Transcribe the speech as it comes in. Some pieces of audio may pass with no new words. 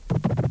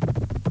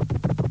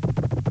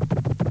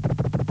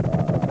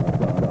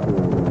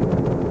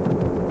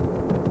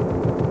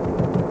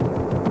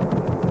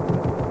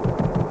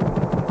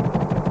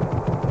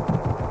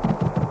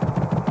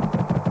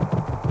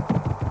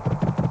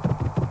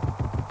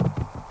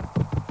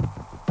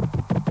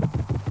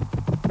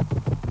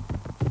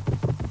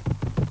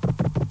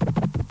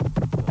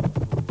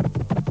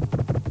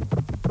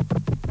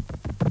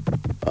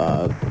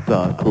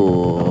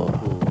cool.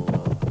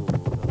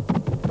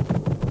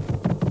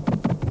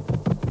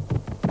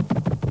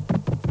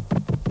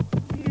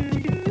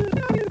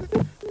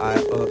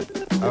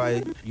 All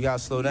right, you gotta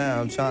slow down.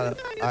 I'm trying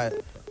to. I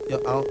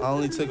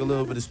only took a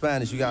little bit of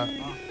Spanish. You got.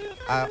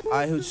 I hear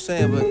what you're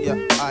saying, but yeah.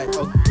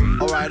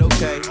 All right,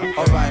 okay.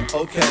 All right,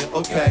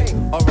 okay.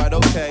 All right,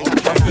 okay.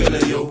 I'm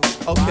feeling you.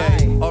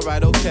 Okay. All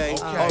right, okay.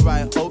 All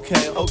right,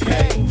 okay.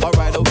 All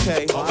right,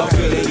 okay. I'm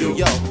feeling you.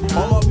 Yo,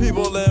 all my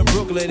people in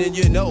Brooklyn, and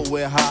you know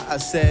we're hot. I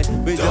said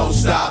we don't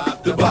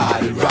stop the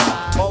body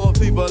rock. All my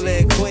people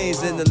in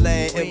Queens, in the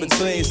land in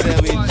between,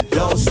 said we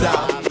don't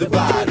stop the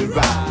body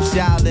rock.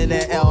 Shouting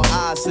at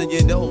L.I., so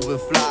you know we're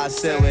fly.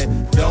 Said we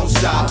don't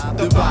stop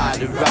the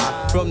body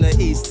rock. From the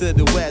east to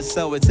the west,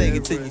 so we take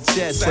it to your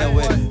chest. Said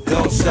we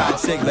don't stop,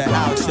 check that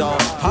out, y'all.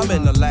 I'm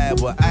in the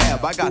lab with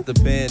Ab. I got the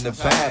pen, the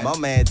pad. My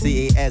man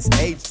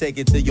T-A-S-H, take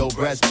it to your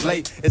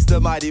breastplate. It's the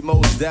mighty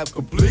Mos Def,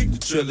 complete the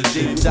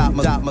trilogy. Drop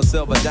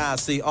myself a dime,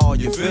 see all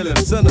you feeling.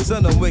 Son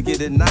of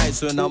wicked and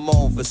nice when I'm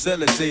on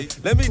facility.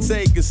 Let me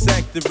take a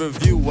sec to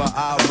review what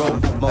I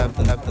wrote.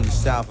 After the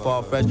style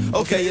far fresh.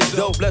 Okay, it's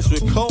dope, let's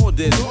record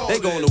this. They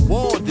gonna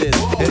want this.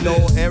 And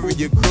all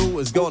area crew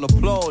is gonna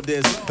applaud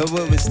this. And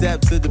when we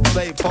step to the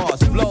plate,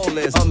 parts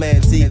flawless. My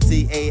man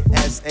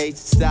T-A-S-H,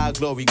 style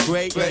glory,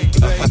 great. And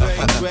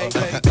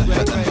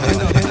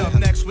up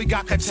next, we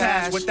got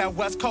Katash with that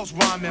West Coast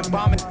rhyming,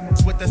 bombing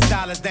with the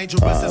style as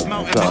dangerous as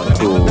mountain. I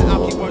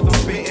keep words on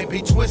spit and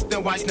be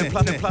twisting, whitening.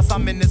 Plus,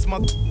 I'm in this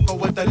motherfucker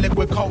with the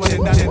liquid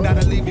coating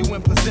that'll leave you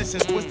in position,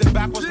 twisting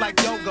backwards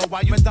like yoga.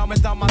 While you down my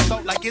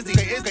throat like Izzy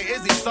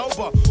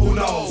sober? Who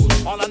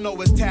knows? All I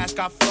know is Tash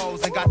got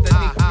flows and got the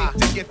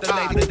need to get the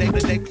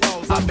day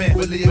clothes. I've been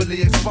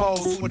really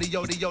exposed for the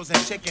yodios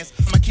and chickens.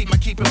 I'ma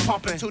keep it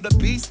pumping till the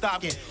beat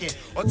stop,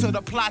 or till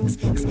the plot.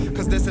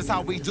 Cause this is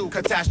how we do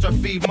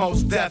catastrophe,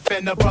 Mos Def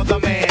and the brother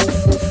man.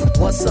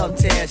 What's up,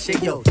 Tash?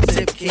 Yo,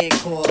 Tip can't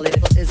call it.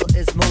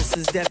 It's Mos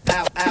Def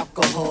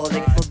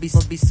alcoholic. I'ma be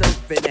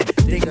surfing that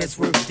thing that's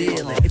worth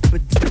dealing.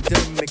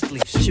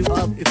 Epidermically, shoot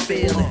up your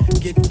feeling.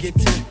 Get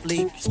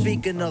tiply.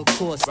 Speaking of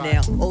course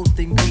now, oath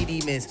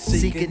ingredients,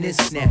 seeking this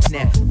snap.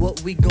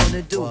 What we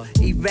gonna do?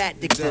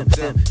 Eradicate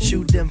them,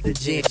 shoot them for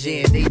jam.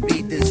 They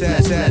beat this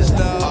flesh.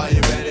 Are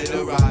you ready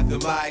to rock the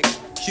mic?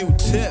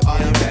 Q-Tip, are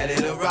you ready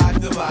to rock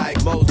the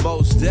mic?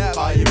 Mos Def,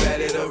 are you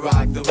ready to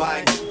rock the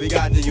mic? We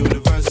got the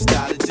universal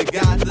style that you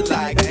got to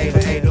like.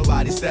 Ain't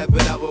nobody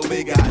stepping up when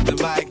we got the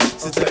mic.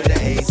 So turn the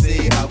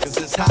AC out cause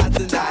it's hot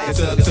tonight.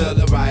 Till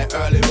the right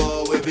early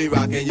morning, we'll be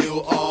rocking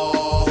you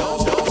all.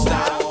 Don't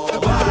stop the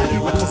body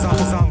rock.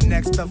 Cause I'm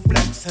next to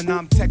flex and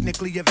I'm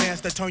technically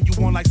advanced to turn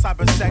you on like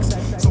cyber sex.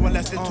 So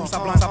unless the two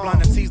I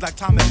blind MCs like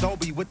Tom and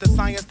Dolby with the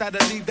science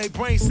that'll leave they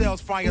brain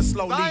cells frying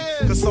slowly.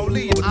 Cause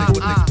solely with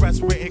express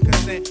written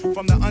consent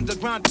from the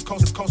underground to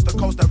coast to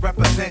coast that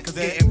represent. Cause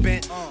getting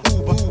bent,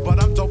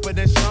 but I'm doper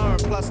than Sherm.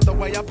 Plus the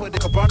way I put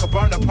it could burn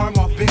the perm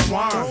off Big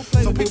Worm.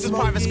 So peep this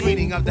private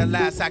screening of the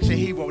last action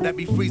hero that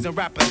be freezing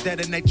rappers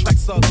dead in they track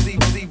sub-zero.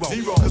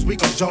 Cause we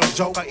gon'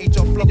 joke, I eat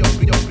your flow,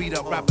 your beat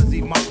up. Rappers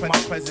eat my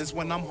presence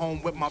when I'm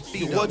home with my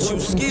feet up. What you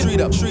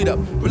street up,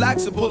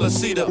 relax and pull a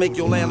seat up. Make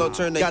your landlord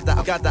turn. Got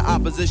the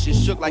opposition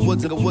shook like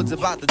woods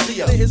about to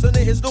tee up.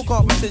 There's no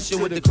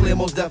competition with the clear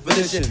most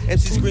definition.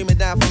 MC screaming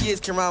down for years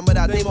can rhyme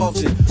without name off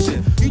shit.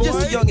 You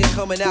just a youngin'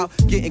 coming out,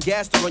 getting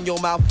gas to run your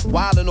mouth,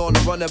 wildin' on the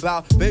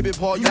runabout. Baby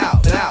Paul, you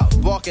out and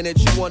out, barking at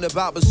you on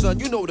about, but son,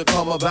 you know to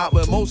come about.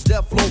 When Mos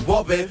Def flow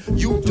bumpin',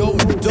 you don't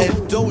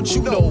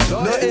you know?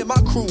 Nothing,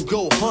 my crew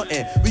go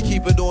hunting. We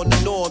keep it on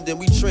the norm, then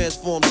we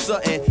transform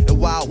something. And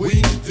while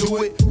we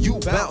do it, you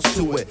bounce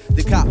to it.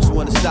 The cops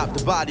wanna stop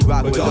the body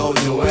rock, but don't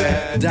do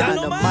it.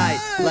 Dynamite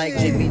like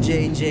Jimmy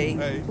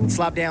JJ.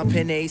 Slop down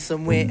Penny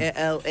somewhere in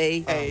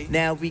LA.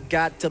 Now we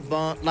got to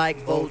bump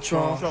like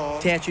Voltron.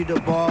 Attach you the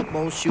bar,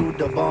 most you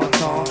the bon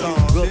ton.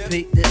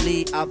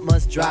 Repeatedly, I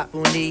must drop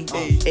on E.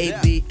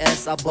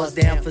 ABS, I bust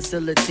down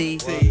facility.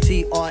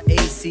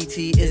 TRACT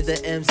is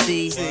the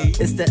MC.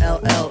 It's the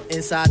LL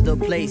inside the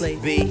place.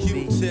 B.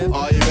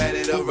 Are you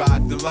ready to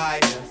rock the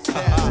mic?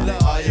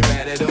 Are you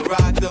ready to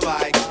rock the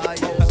mic?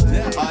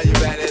 Are you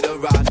ready to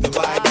rock the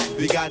mic?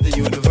 We got the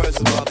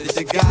universal bump that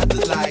you got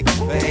to like.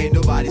 But ain't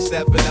nobody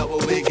stepping up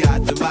when we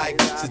got the mic.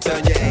 So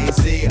turn your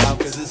AC up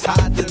cause it's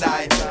hot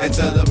tonight.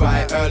 Until the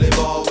bright early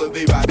morning, we'll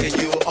be rocking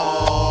you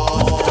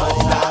all.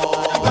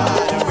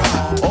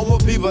 All my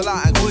people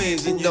out in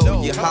Queens, you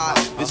know you're hot.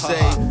 They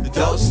say,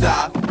 don't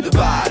stop the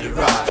body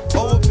rock.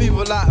 All my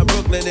people out in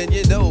Brooklyn, and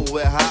you know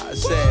we're hot. I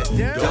said,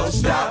 don't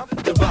stop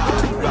the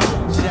body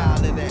rock.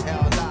 Shouting the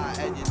hell out,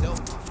 and you know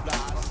it's fly.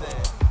 I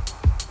said,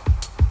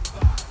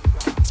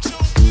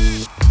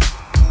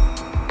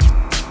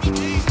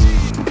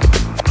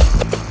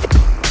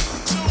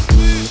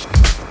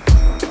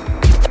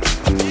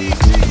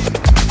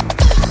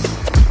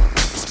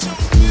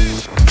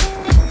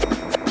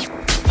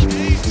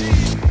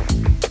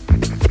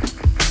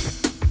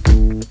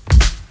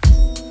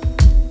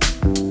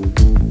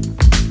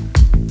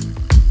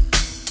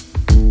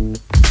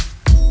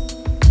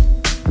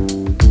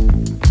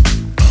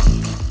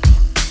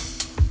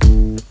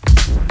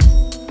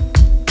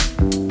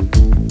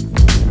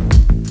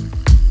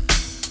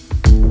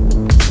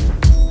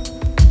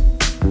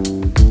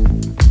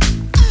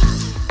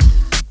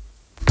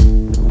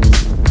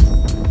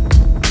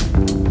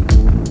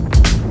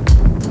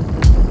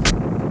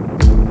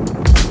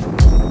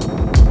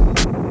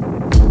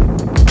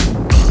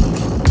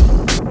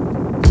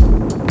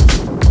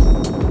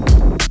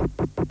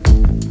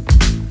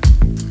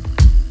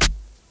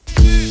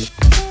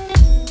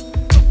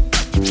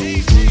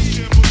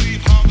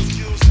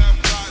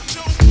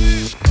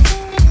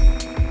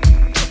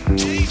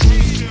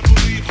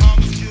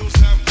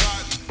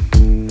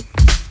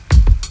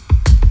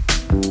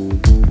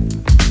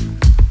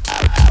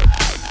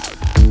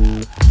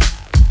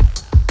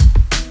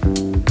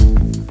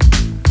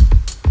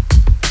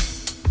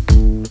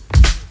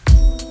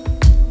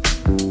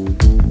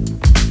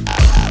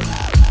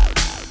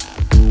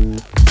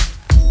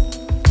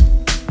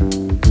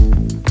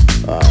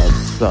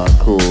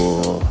 Assaku.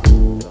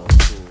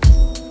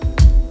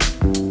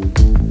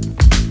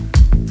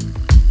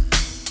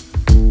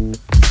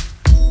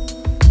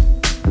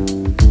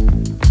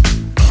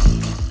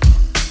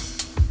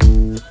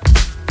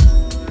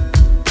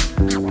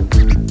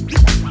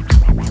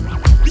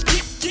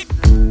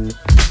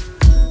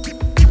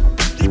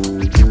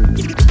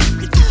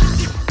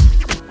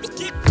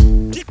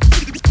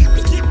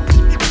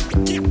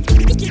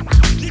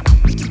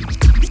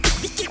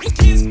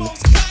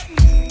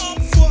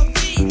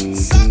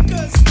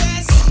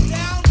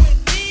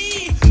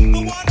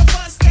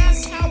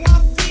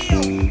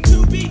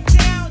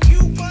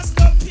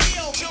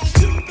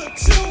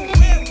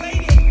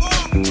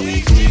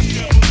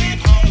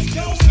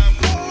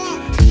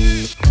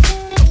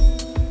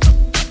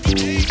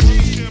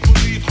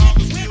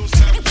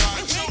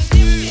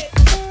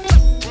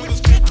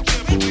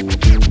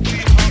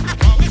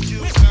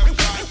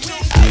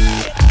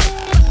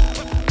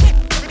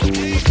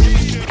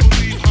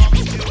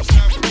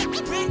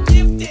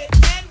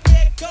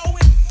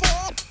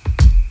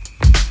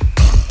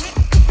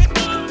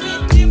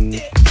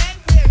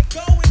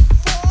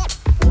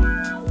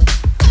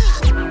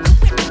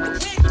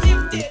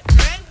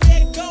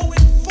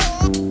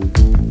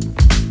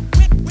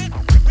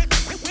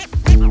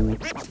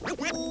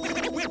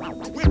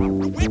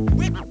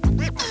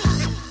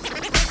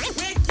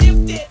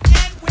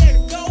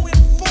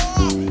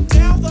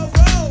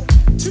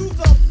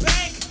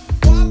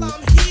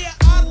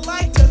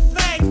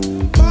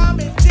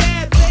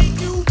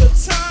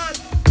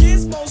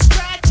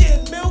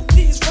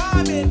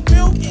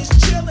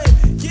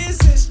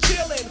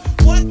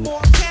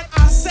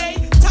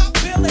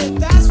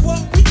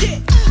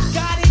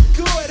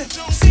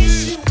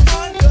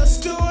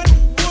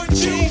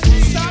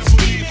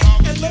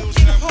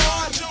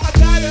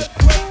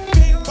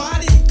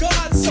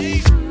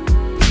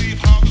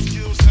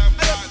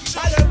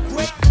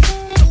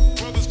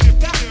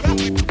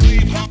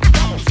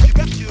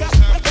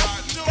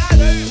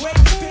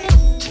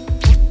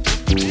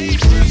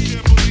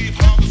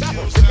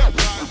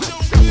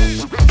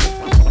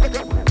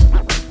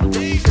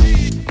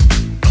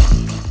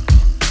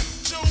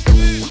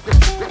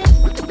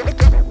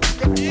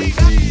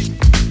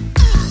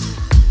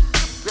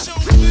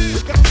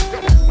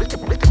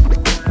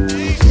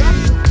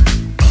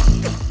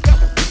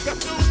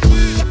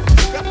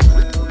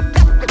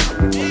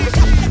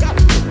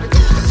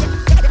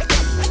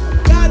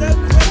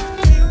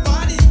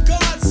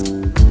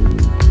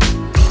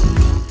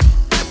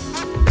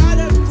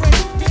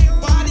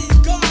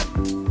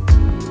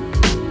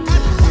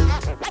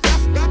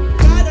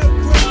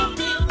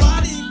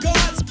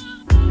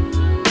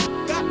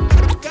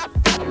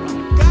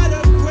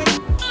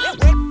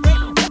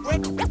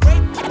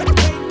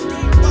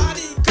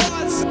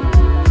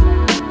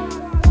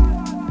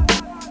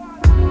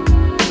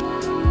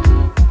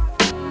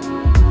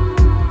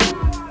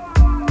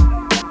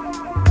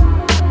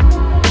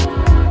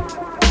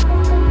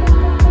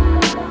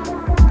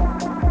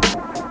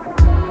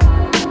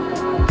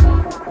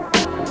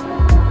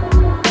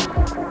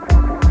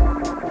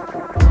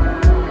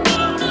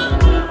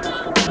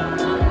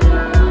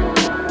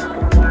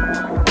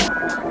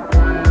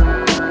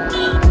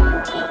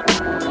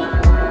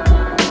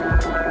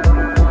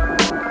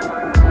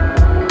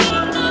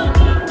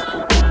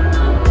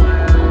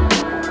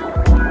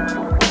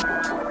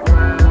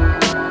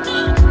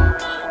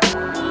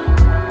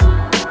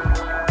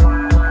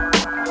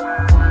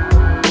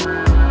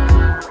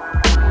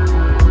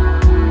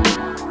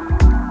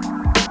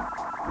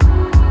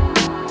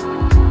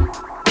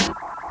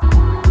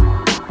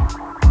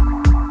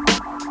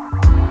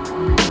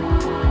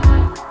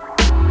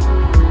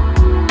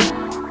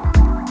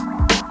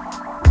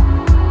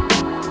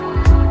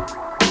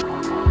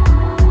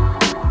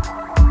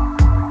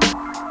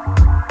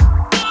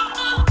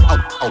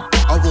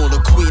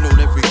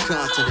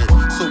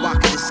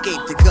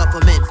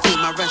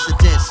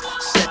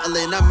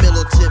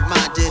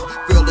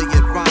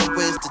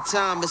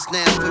 Time is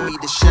now for me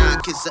to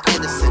shine, kids are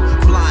innocent,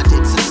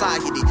 blinded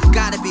society.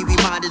 Gotta be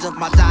reminded of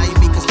my dying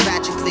because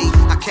tragically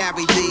I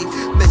carry the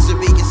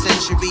misery in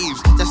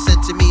centuries. That's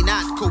sent to me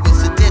not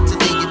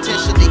coincidentally,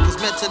 intentionally, cause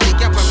mentally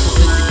I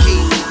represent the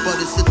key. But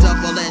it's a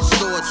double-edged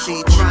sword,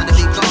 see, trying to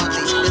be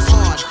godly. It's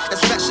hard,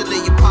 especially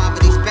in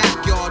poverty's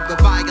backyard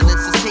where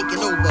violence is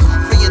taking over.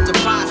 Free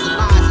enterprise and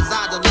lies is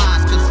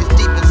idolized cause it's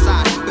deep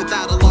inside.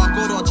 Without a law,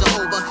 God or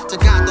Jehovah, to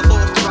guide the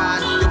lost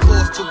tribe, you're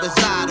forced to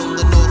reside on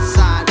the north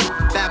side.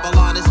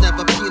 Babylon is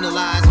never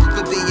penalized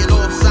for being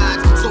offside.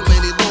 So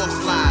many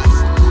lost lives.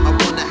 I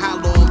wonder how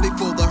long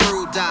before the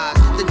herd dies.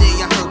 The day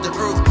I heard the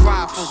earth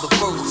cry for the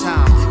first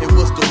time. It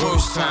was the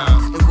worst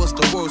time. It was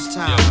the worst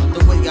time.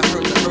 The way I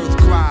heard the earth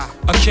cry.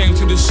 I came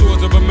to the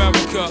shores of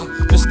America,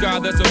 the sky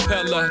that's a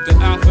peddler, the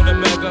Alpha and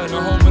Omega,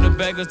 the home of the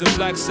beggars, the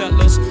black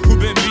settlers who've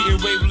been beaten,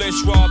 raped,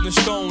 lynched, robbed, and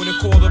stoned, and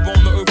called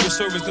upon the earth for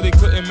service till they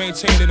couldn't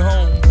maintain it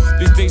home.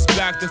 This dates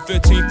back to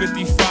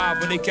 1555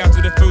 when they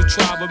captured the first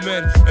tribe of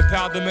men and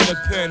piled them in a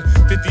pen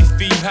 50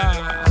 feet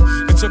high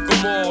and took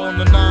them all on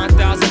the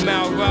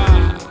 9,000-mile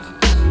ride.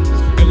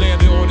 And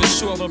landed on the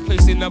shore of a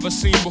place they never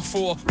seen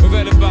before. We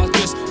read about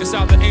this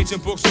inside the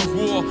ancient books of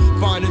war.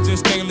 Bondage and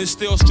stainless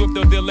steel, stripped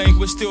of their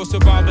language, still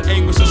survive the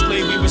anguish of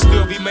slavery, but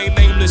still remain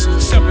nameless.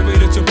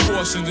 Separated to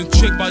portions and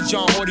tricked by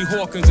John Hardy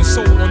Hawkins and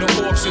sold on the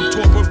auction.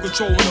 Taught birth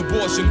control and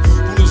abortion.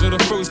 Rulers of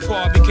the first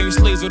part became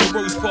slaves of the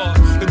worst part.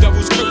 The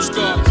devil's curse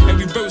God and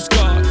reverse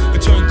God.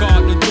 It turned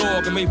God to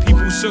dog and made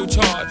people search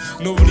hard.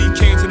 Nobody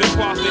came to the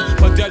prophet,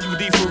 but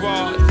W.D.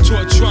 Farad.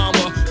 Taught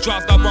trauma,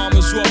 dropped our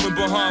mamas off in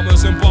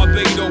Bahamas and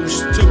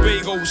Barbados.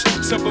 Tobagos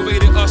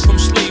separated us from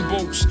slave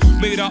boats.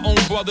 Made our own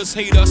brothers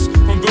hate us.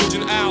 From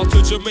Virgin Isle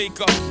to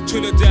Jamaica,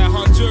 Trinidad,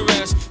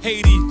 Honduras,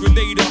 Haiti,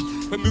 Grenada,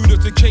 Bermuda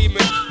to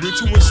Cayman, due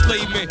to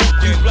enslavement.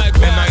 You black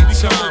men,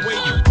 nighttime.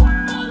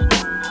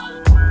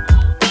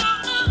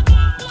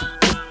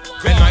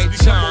 At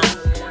nighttime.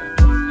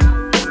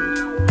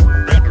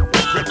 At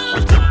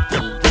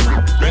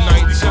nighttime. At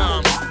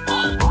nighttime.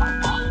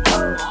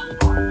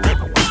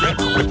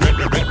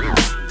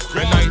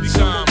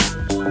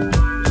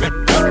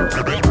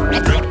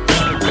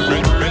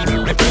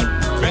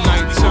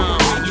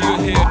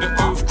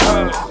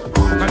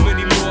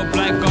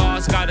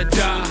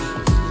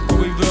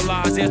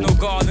 There's no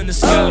God in the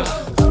sky.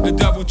 The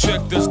devil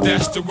tricked us,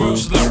 that's the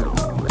worst level.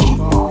 Keep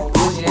on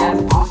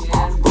pushing,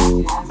 pushing,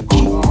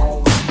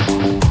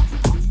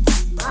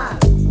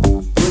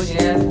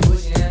 pushing,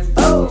 pushing,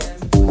 oh.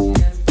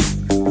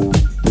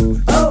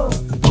 Oh,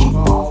 keep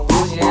on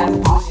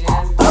pushing,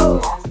 pushing,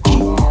 oh.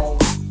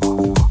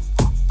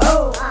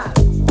 Oh,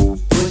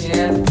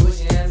 pushing,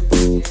 pushing,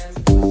 pushing.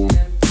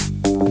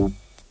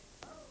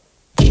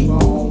 Keep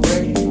on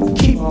working,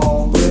 keep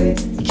on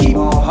working, keep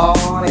on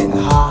hard and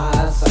hard.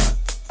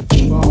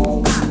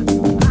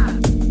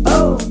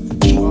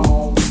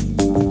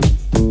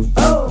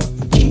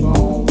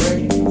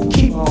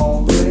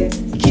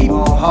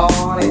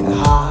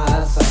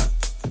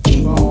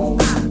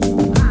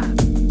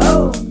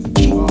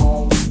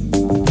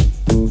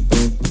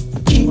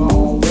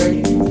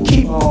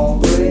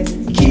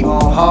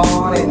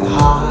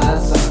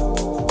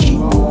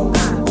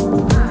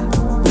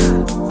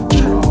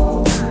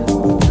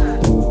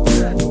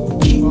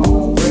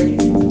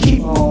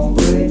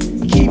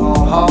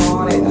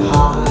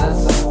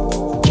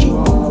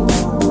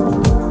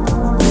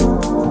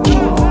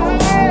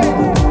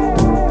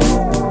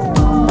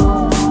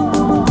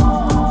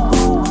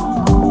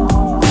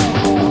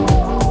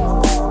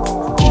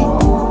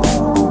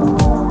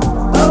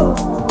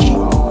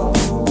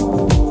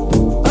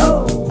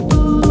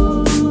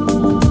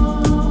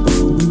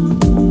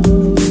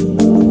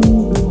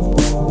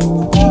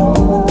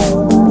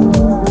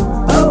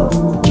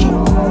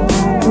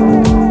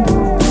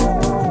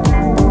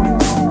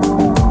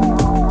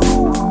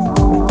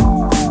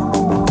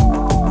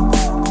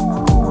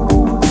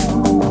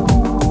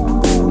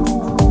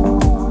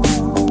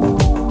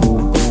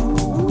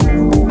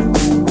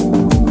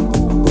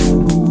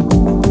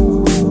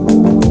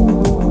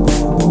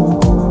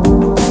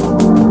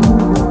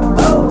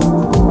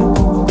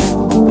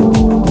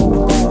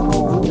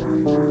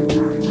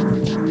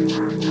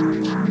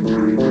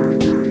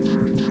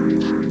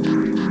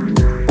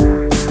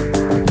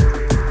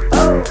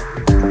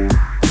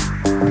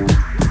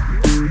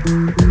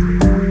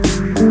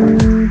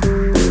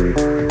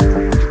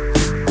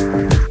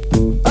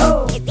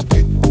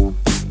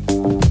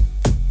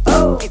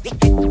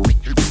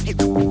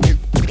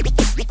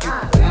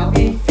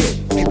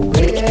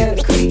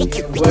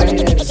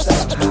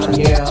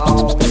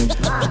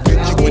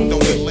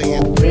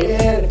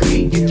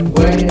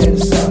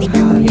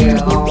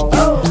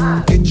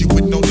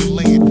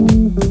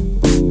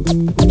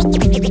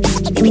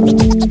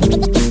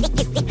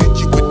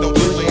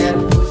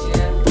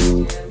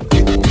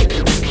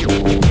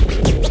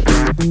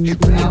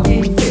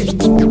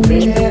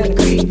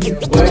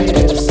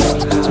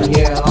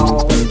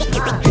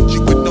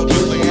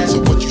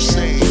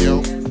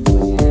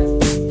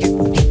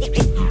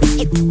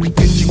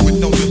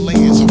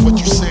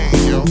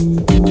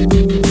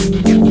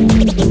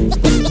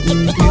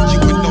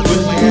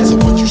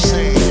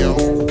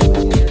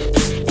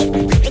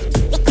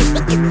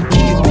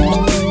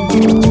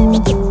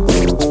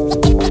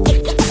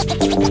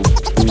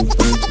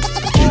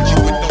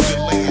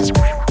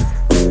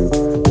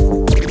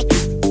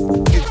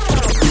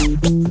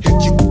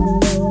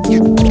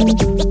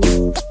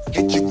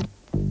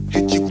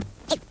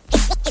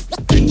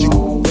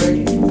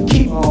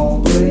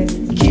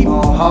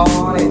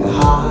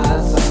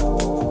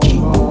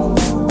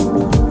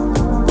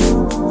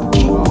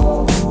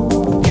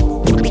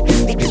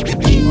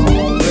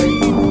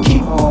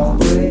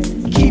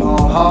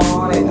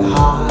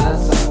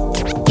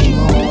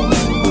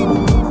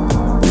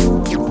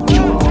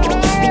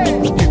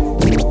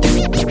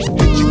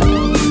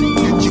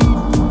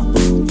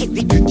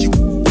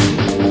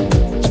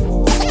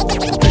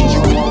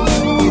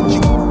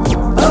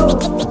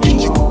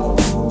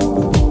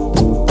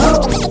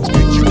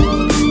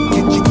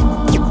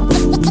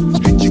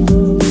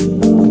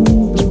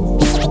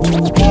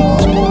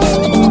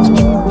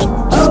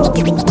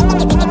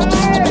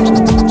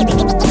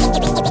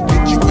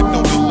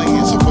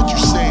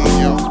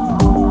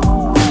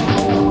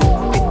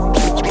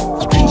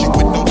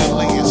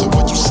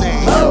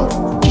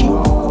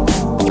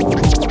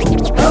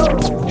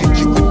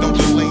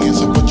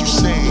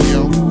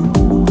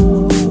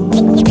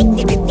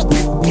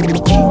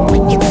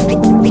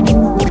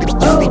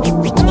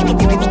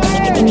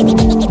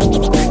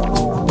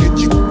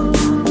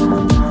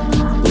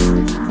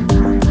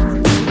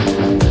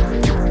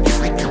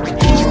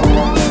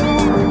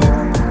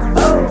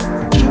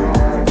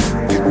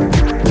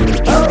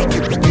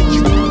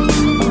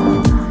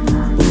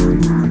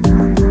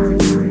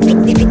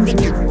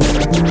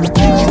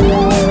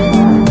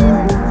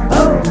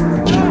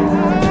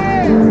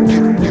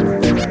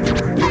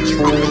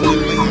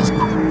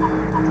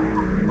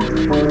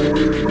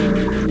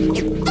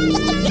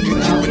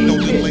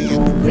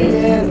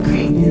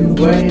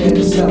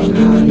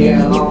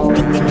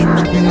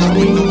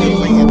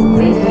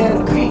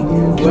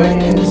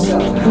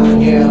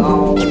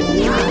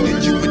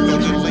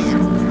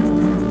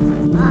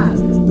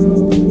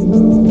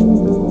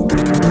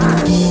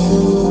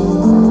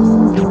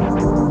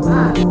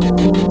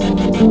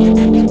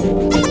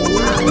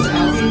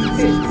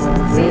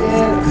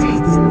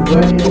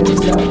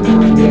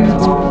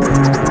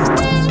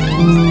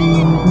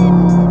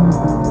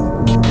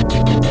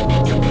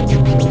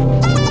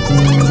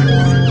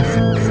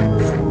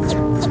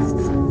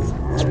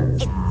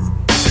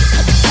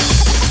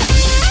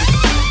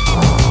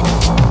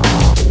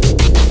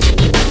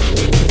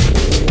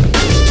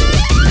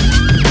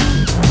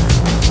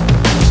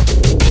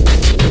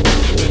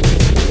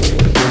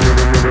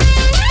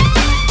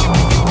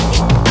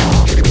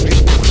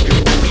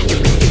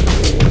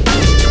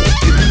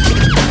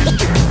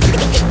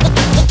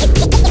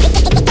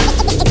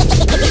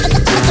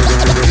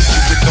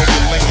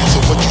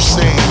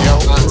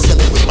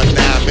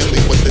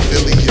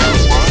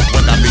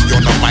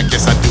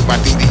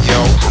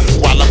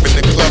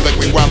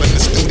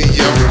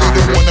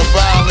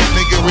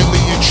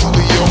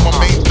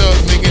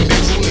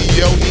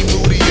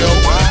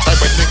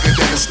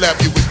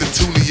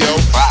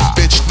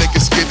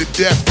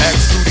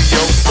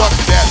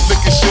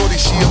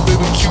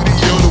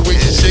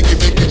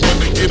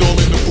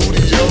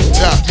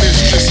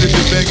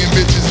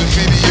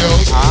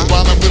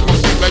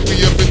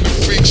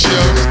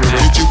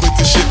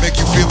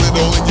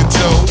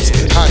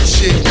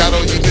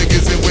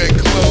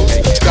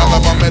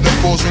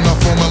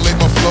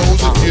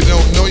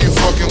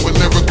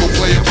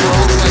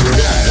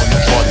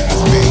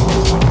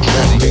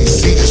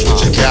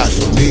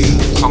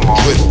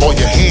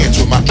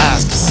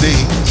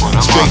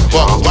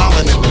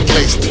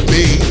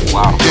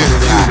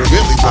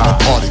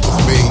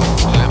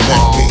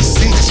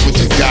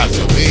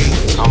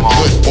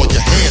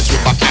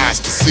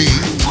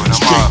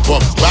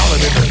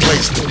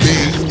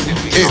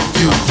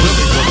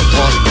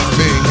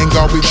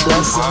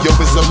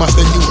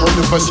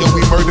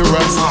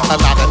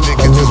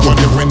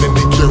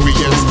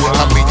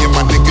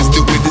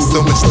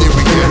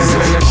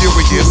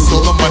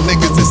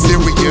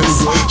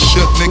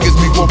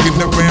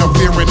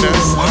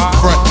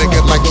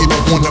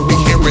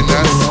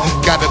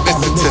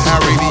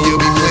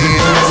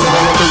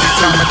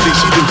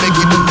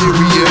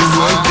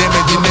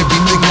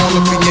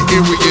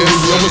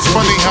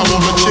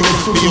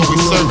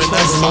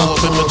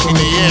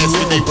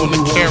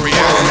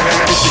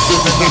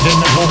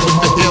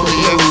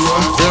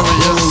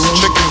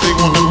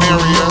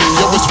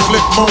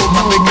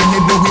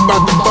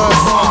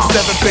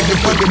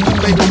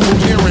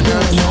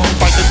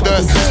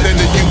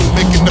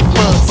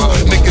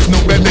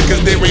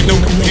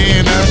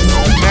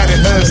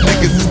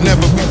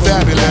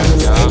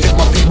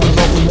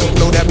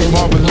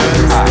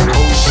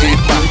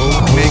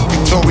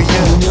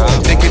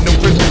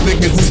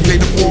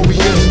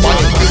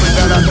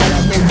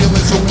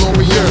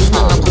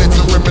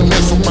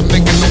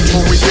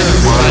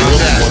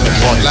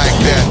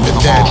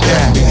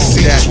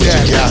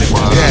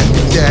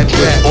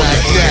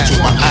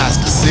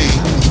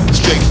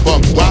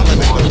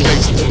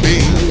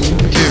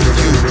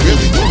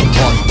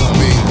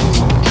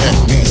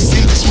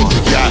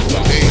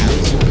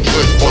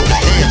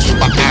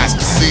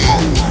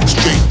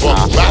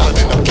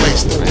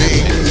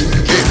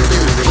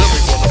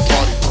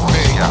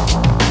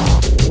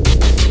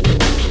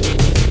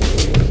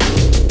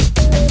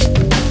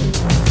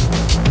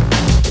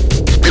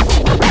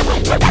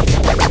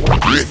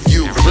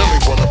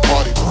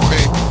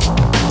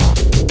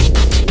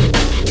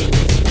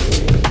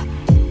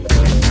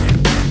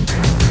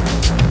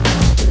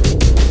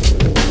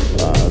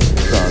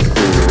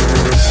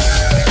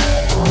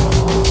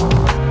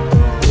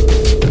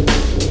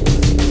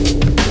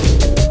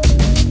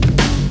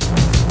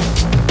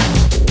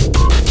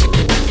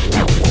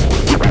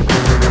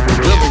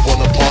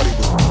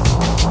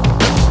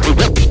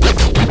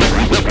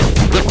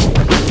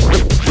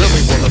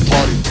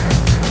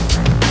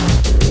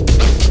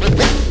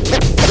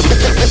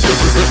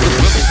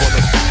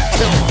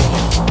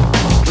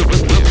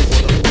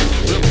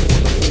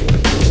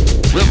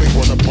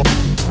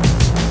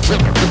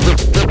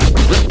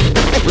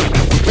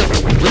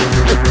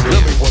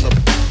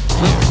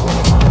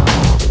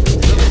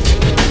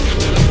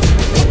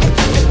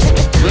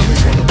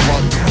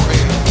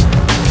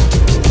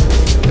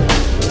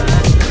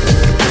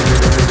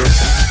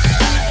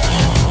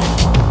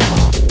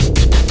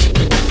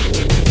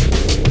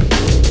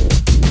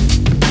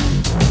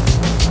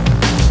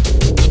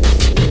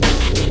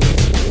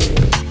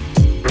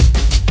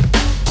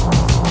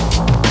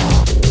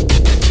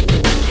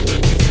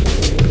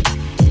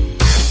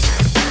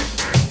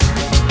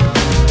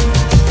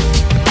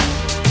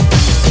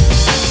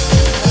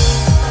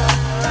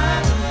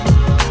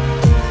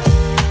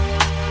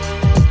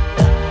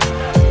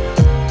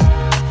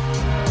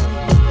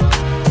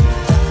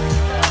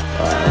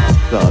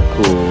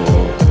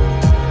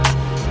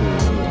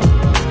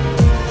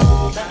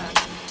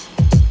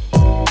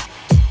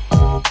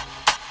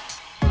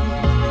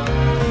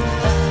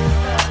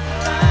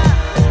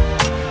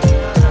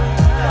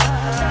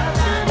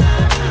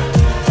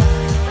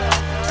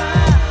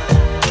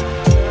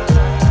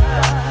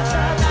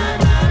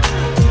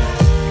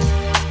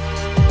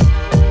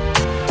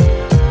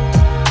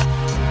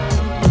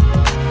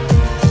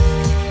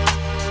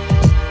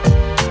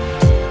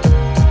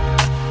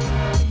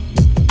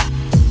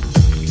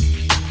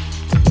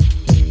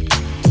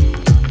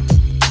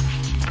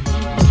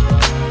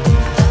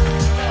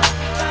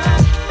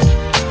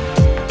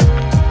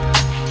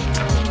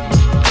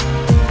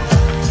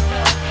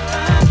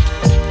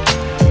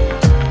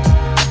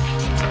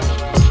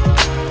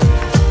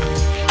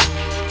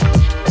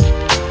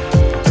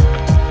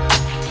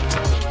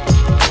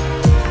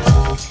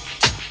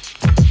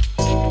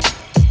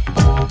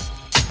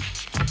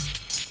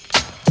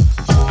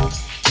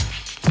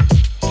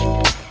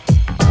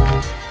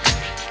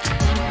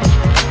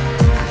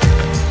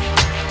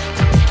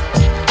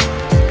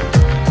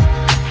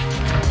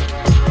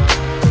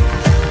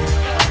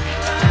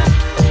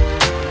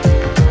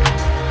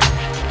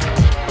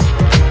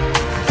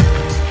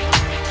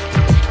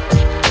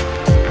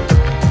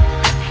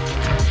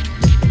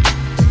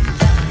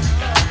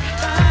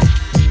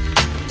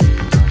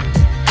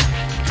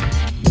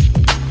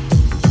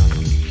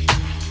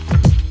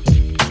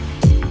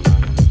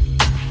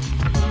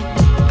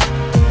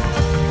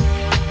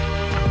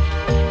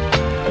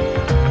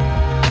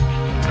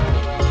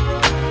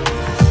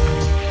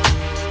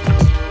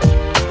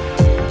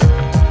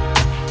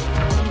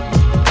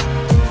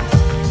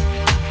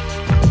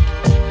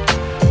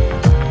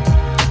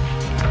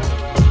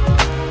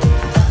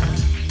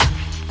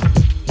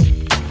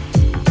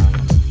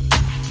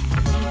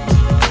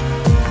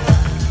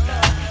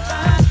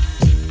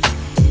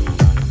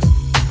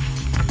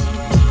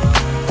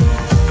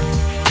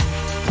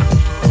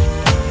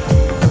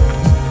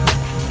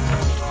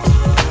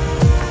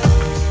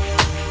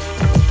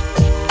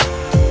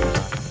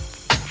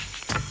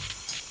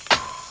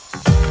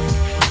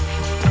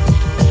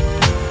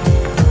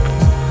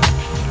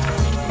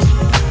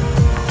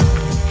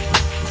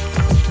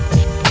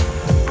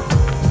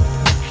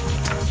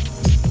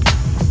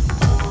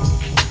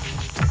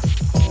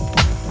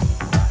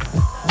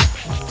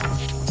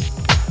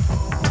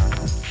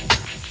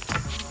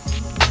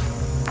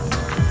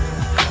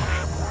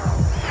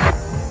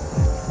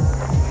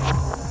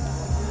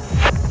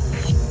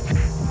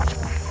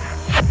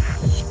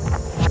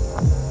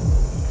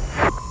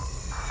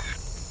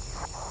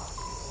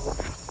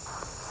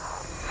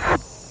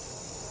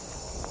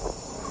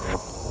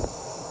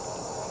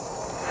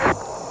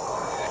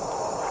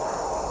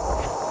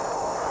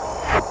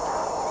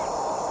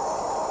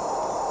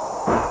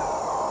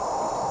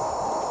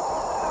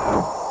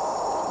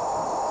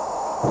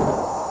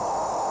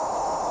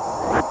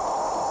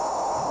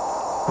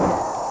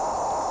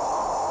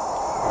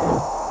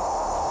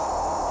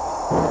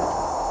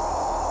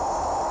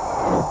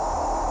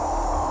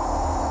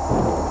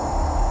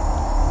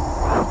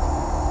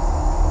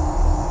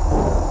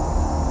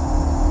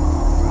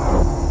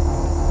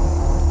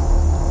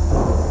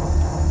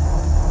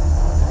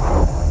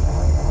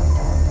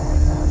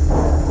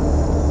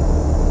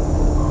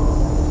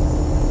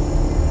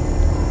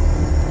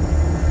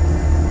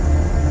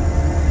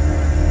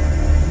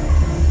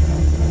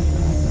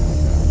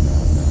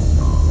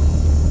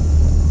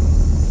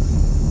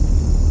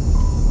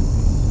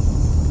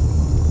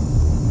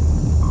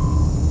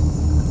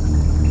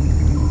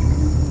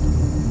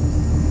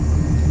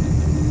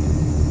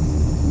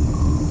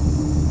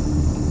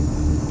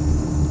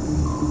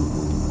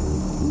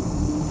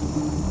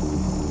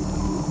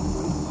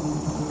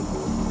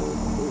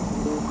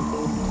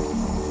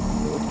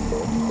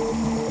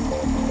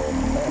 Thank you.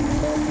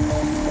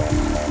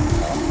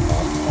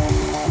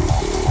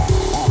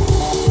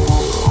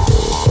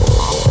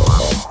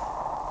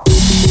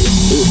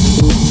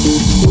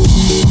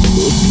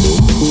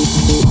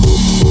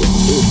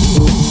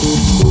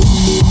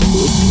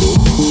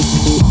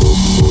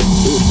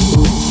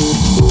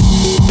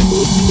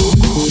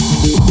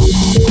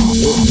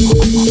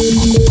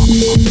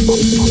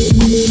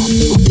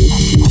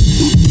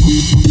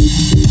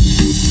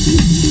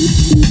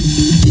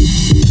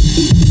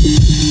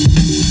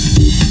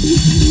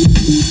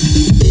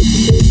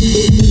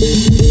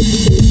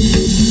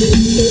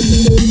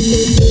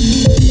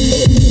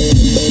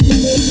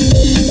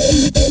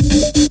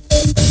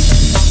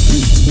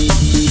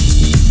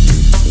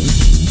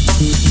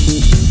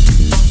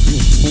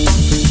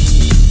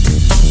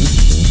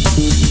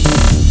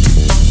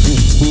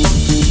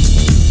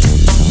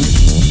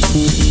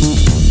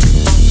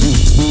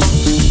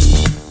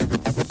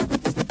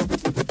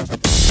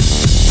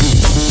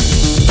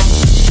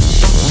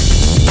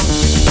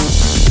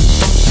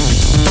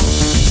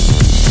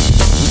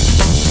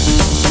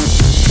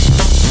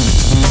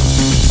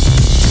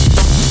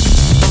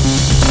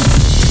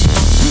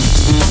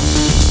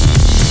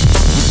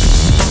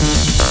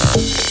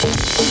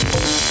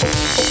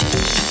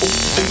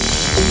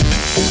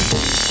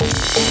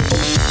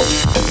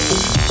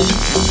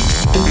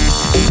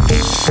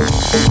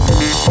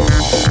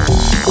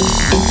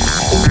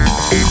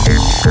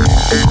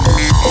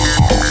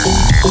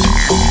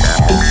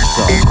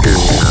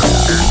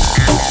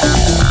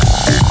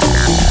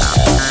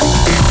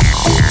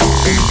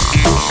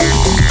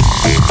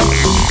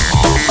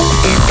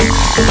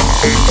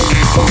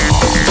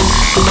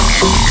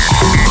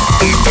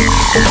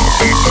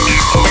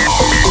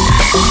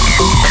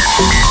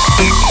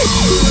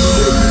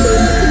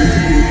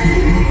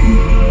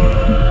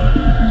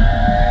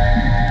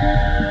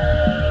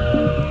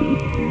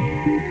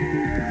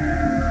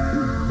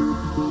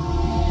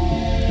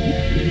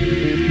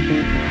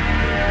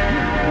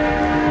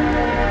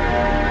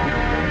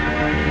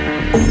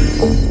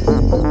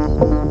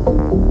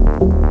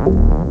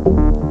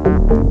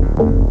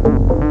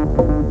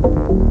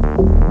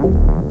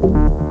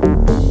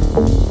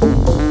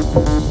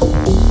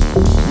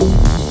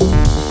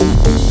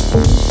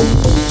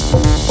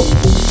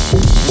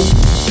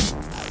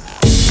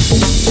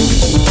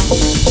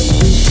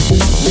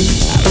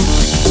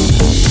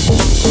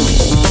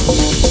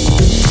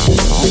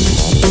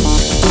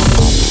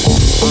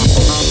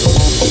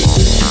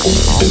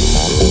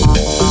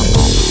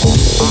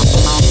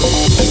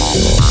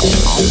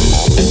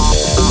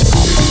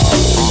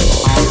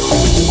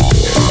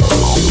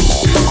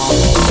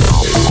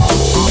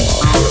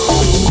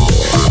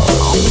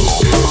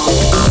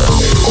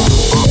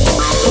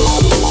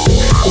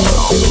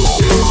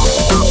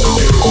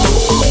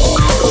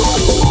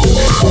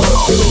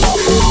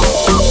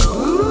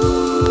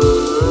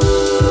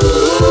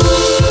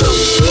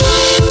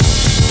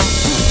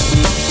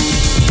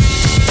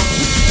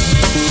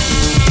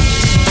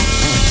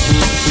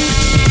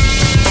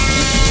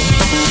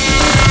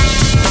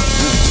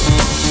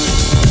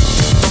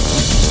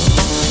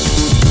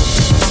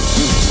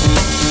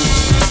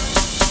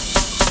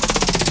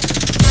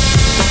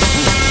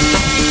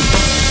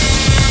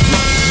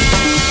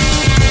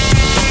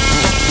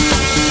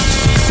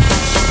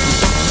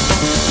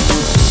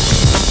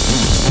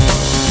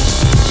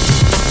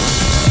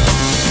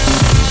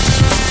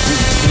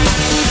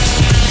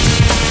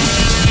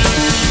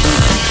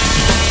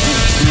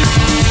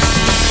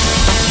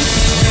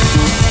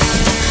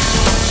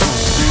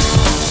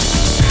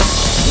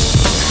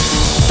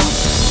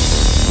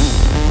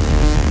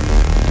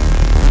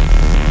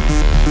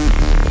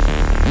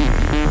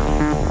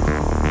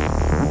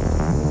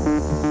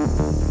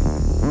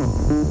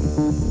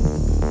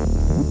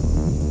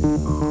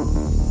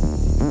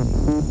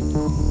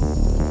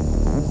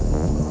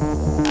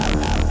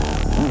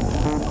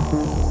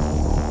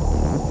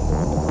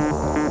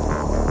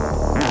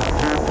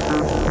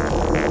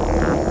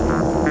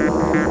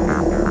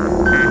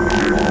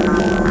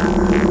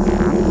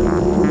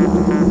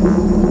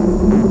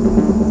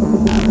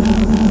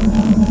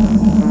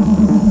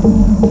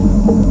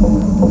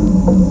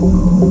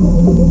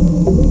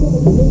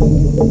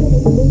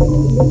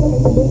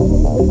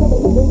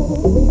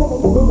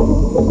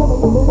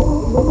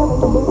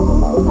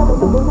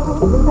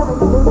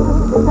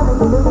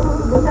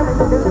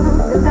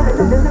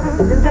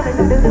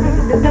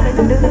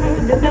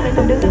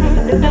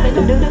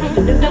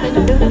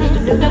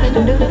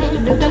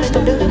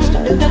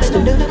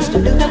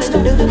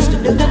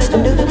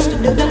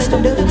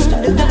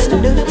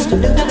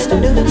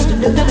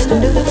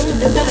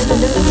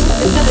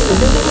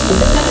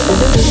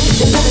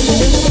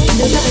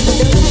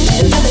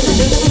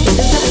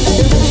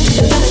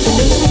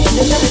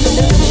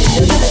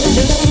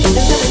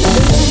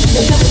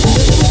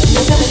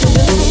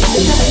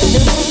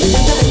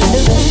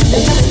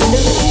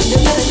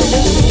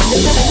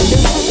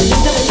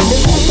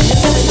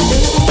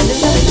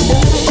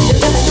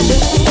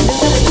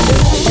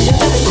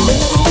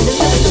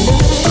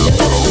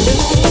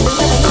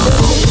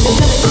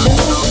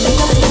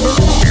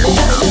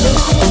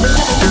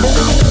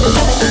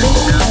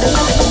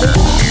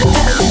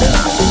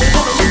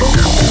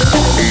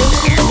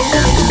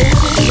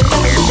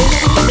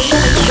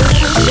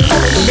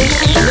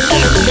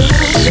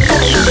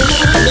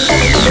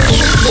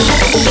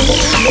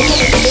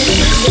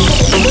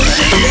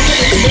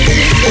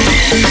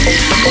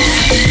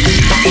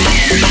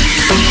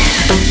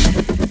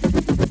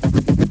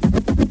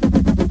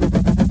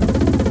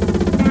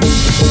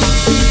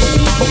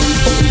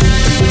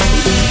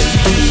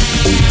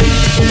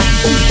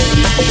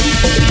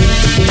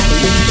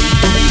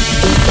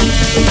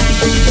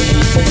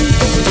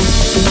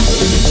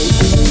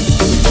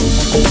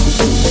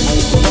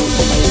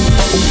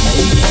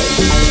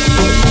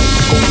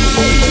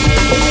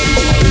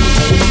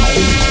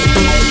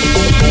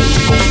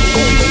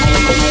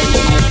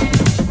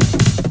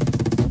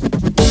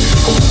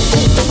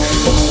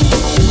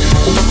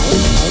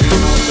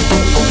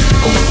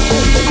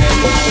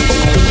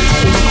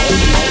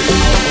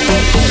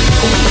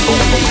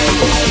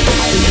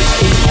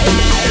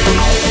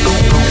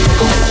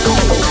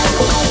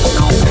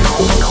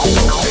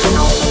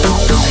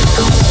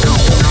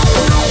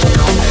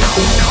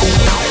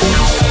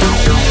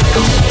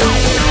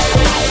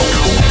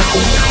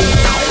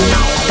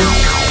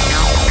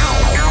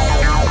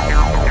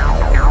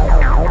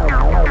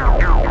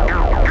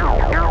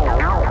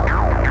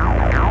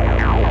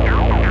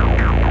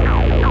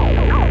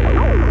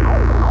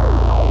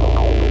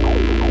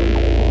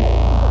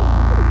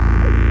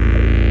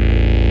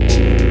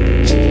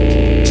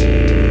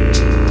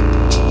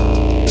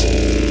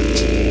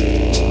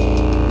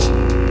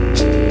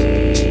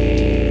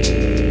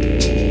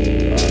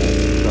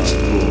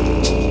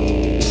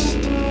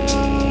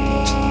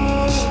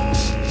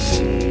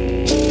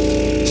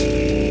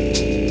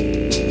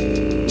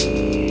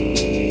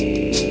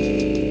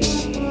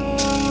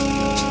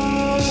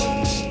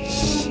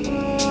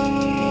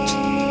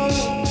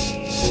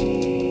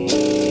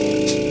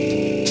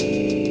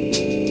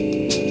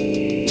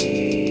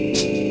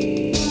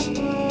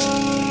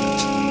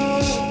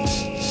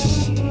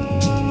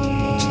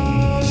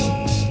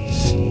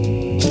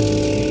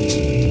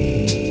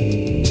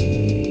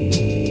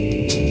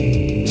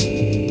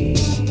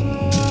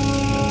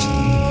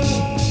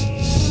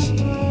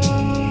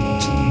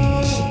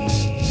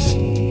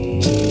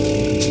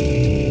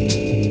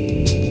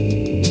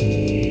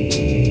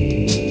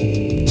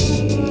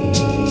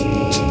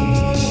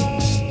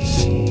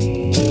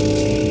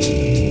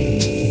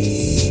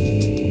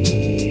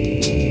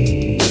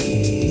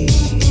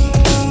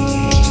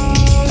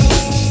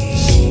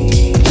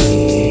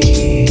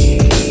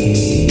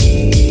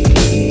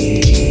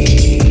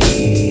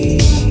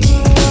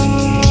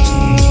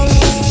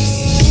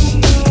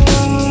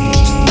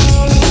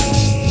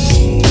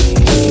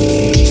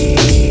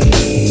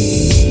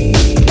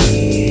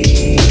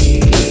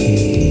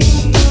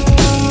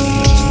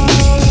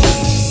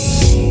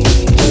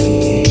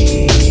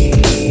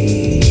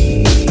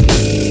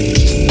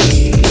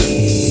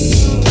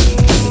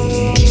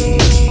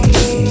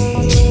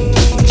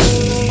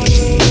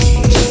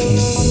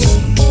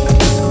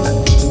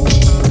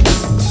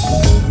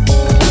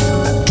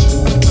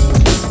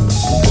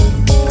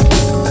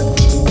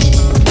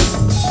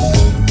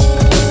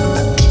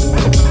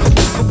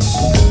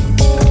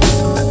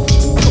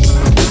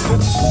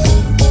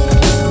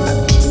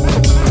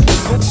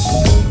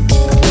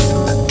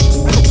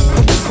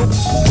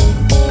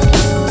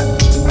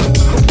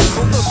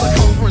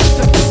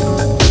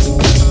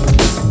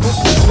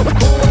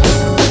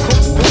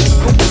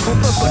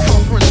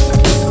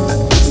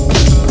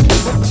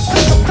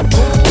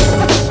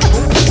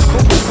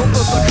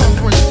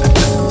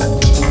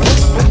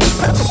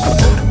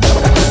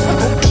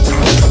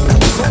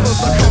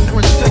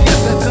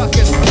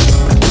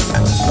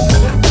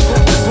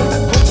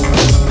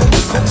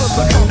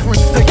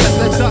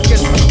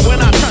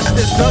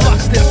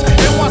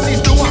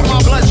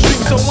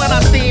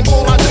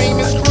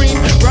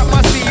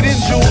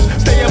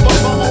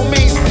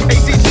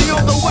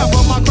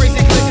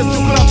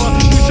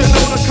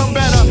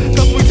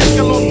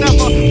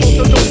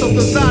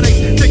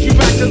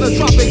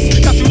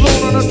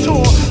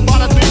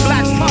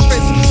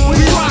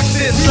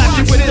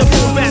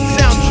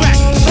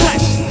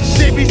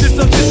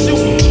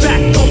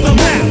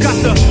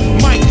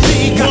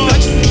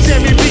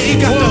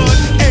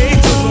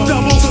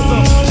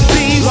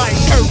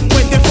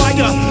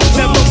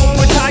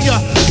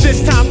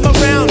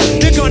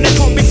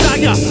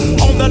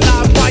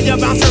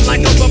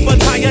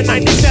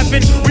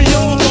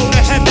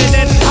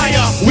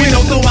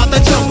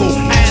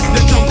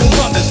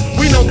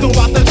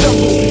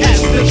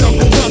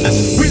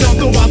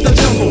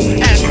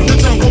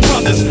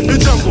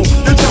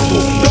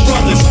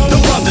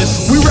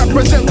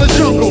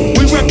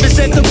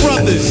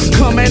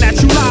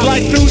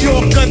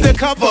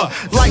 undercover.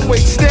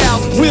 Lightweight style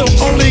will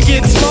only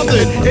get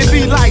smothered. It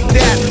be like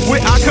that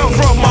where I come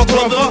from, my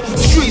brother.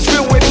 Streets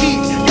filled with heat,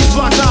 each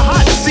block's a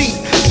hot seat.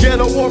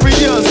 Ghetto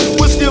warriors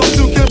will still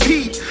to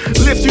compete.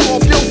 Lift you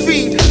off your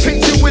feet,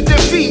 paint you with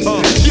their feet.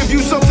 Give you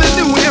something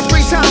new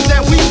every time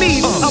that we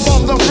meet. I'm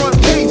on the front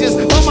pages,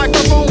 my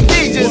microphone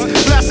gauges,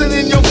 blasting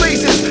in your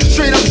faces.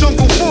 Straight up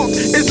jungle funk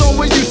is all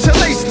we use to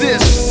lace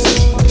this.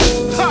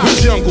 We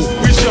jungle,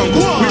 we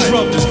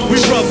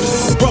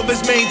brothers.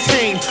 Brothers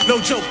maintain, no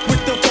joke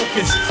with the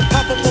focus.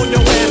 Pop up on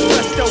your ass,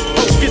 presto,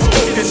 focus.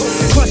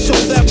 Crush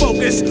all that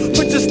bogus,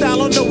 put your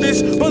style on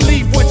notice.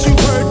 Believe what you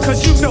heard,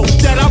 cause you know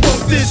that I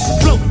wrote this.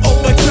 Float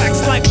over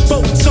tracks like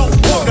boats on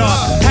water.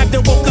 Have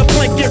to walk the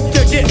plank if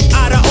you get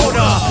out of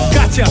order.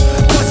 Gotcha,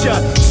 put ya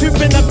to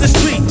creeping up the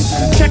street.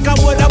 Check out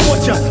what I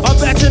bought ya, a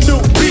batch of new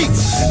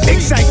beats.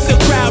 Excite the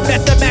crowd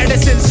at the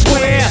Madison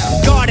Square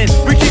Garden.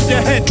 We keep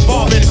your head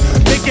bobbing,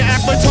 make you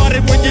act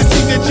retarded when you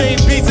see the chain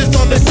pieces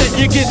on the set.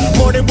 You get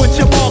more than what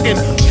you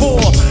bargained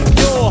for.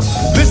 Your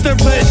listening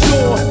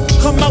pleasure.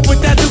 Come out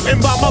with that loot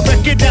and buy my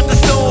record at the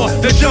store.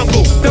 The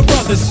jungle, the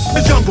brothers,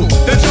 the jungle,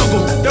 the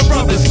jungle, the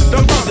brothers,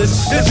 the brothers,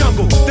 the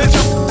jungle, the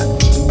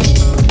jungle.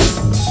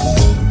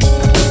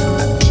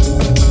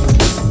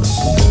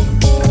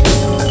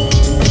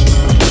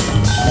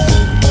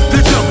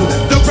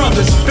 The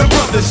brothers,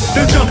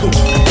 the jungle, the jungle,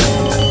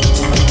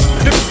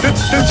 the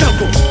jungle, the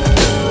jungle,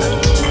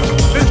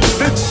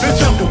 the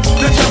jungle,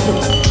 the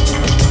jungle,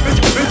 the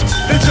brothers,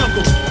 the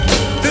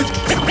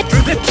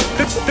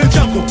brothers, the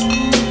jungle,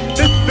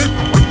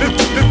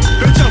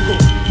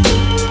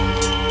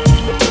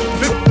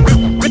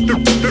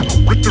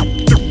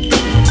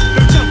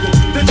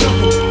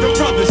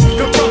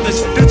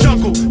 jungle,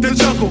 the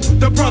jungle,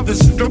 the brothers,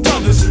 the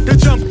brothers, the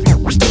jungle,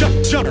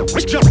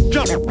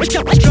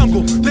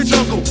 the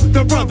jungle,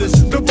 the brothers,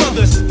 the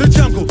brothers, the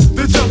jungle,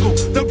 the jungle,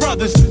 the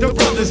brothers, the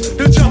brothers,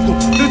 the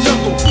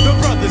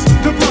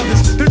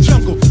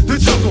jungle, the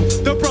jungle,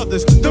 the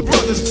brothers, the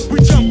brothers, we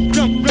jump,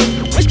 jump,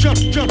 jump,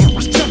 jump,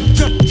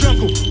 jump,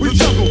 jungle, we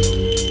jungle,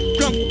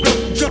 jump,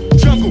 jump,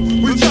 jungle,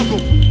 we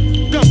jungle,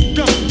 jump,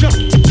 jump,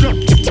 jump,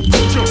 jump,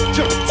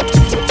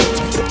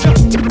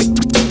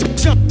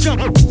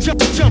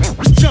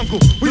 jungle,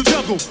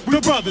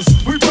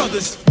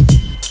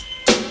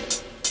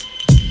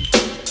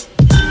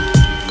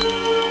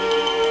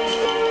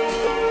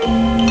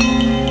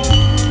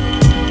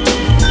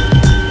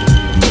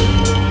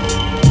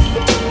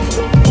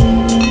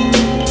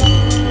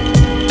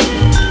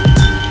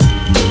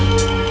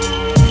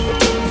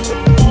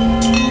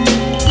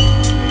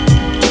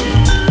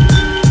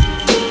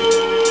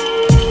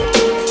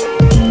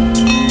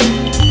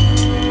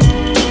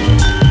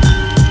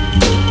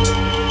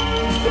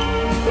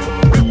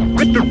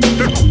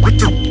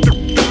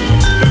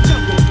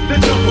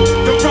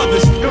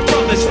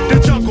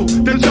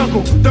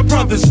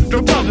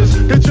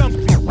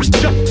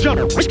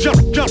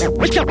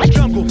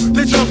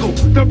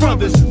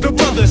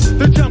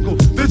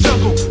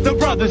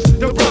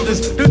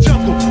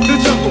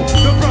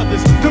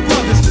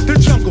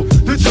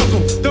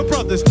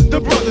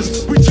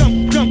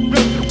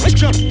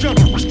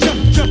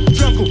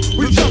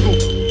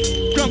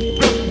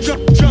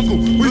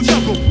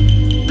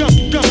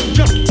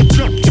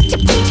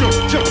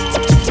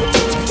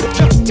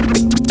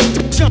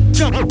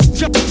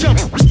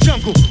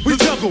 we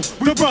jungle,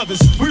 we brothers,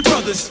 we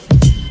brothers.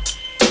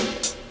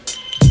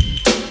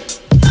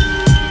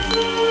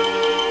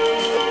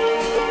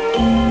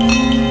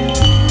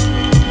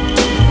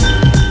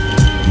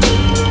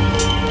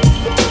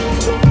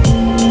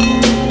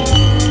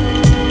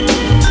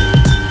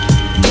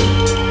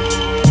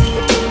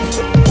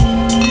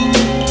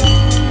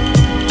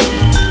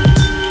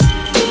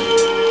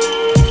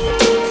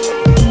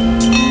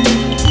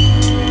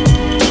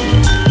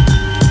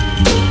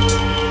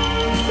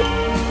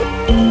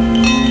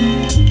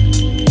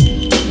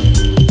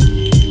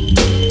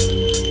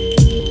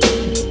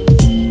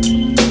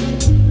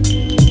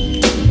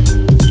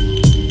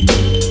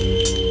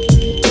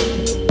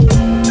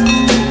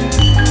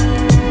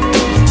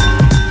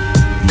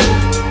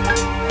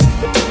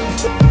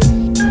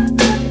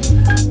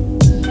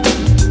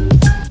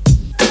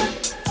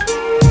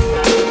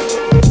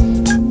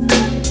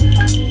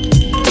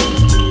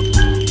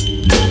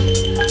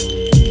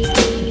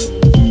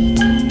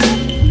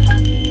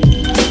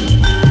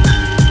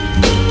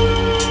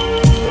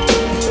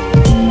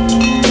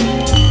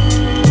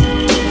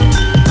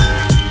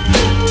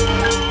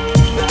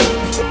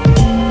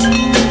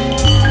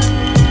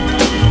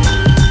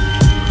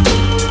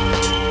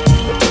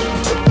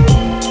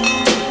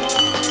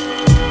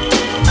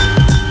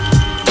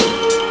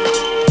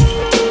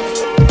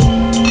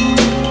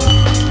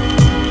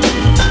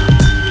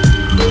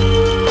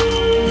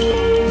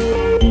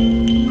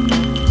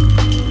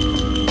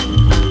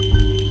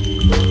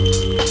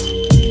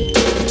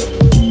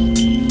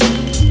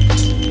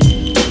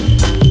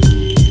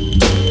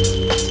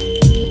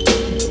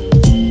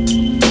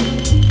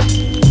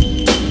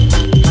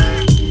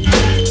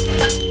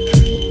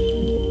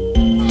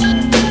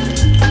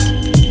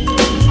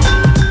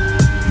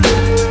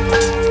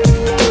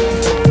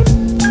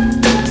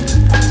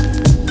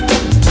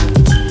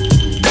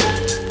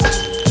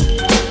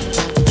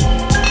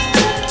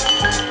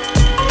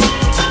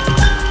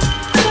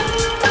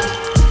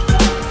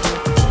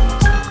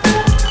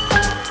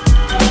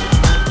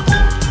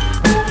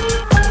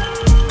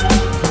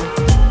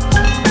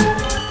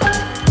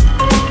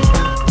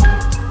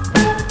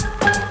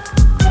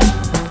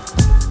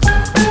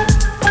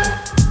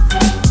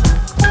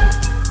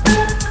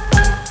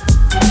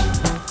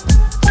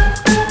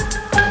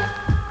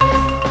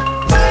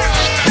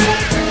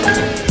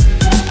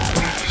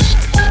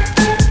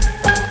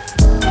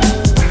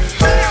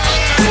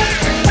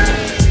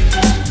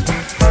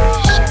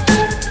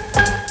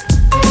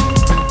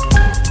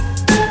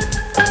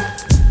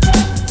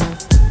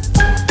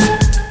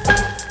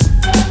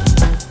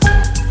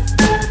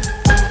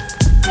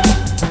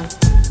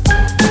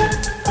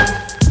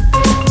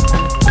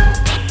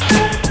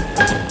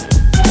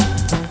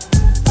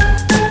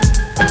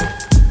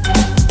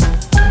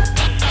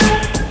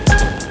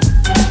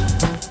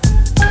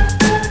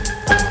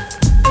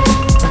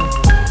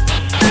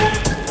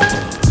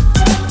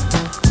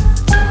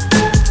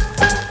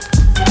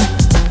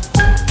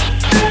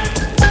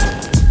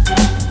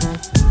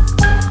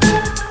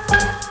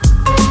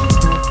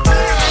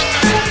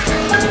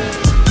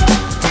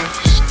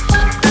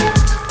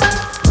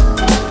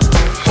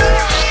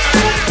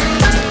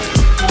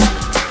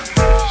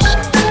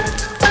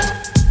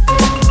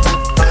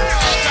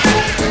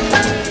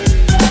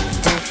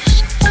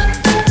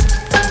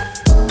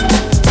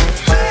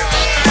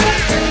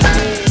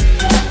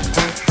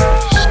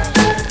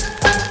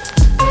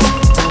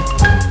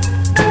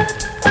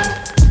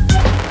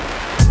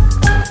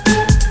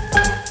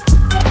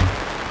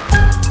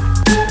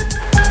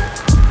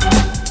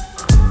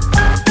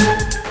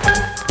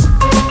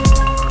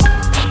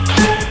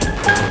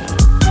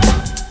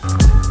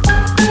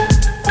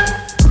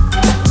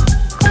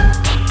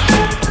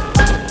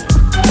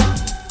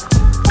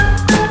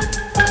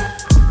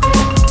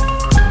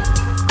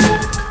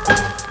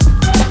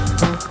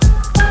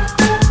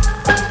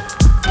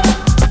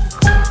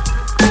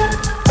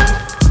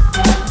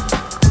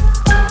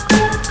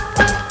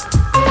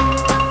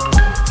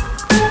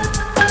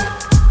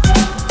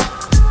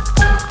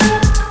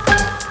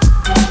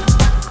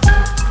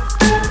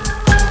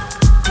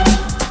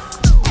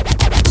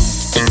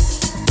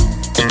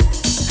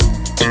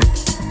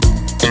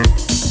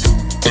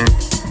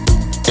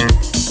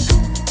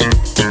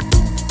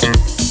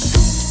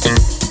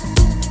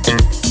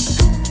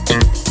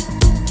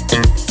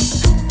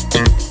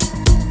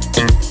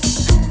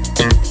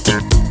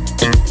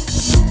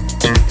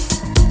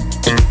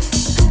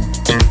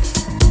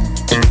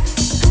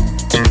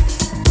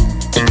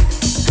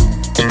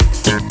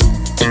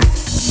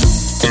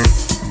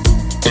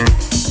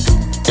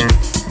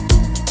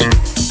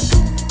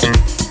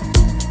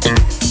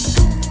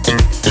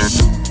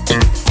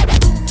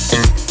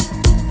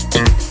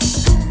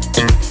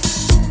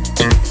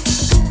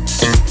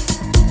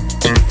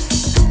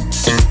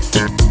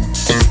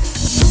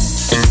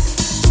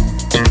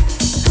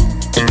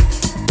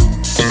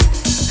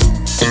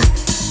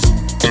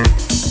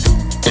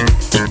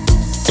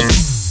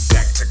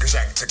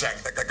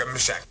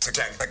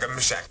 like a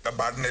mishack, the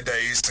bottom of the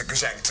days, took a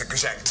shack, like a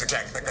mishack, the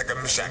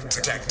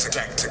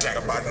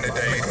bottom of the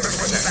days, like a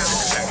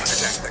mishack,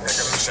 like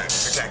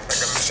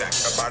a mishack,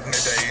 the bottom of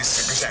the days,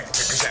 took a shack,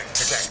 like a mishack,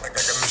 like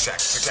a mishack,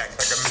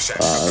 like a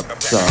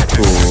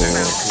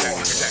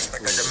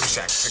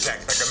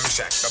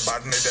mishack, the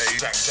bottom of the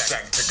days,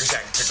 took a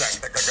shack,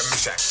 like a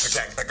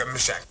mishack, like a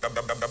mishack, the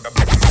bottom of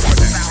the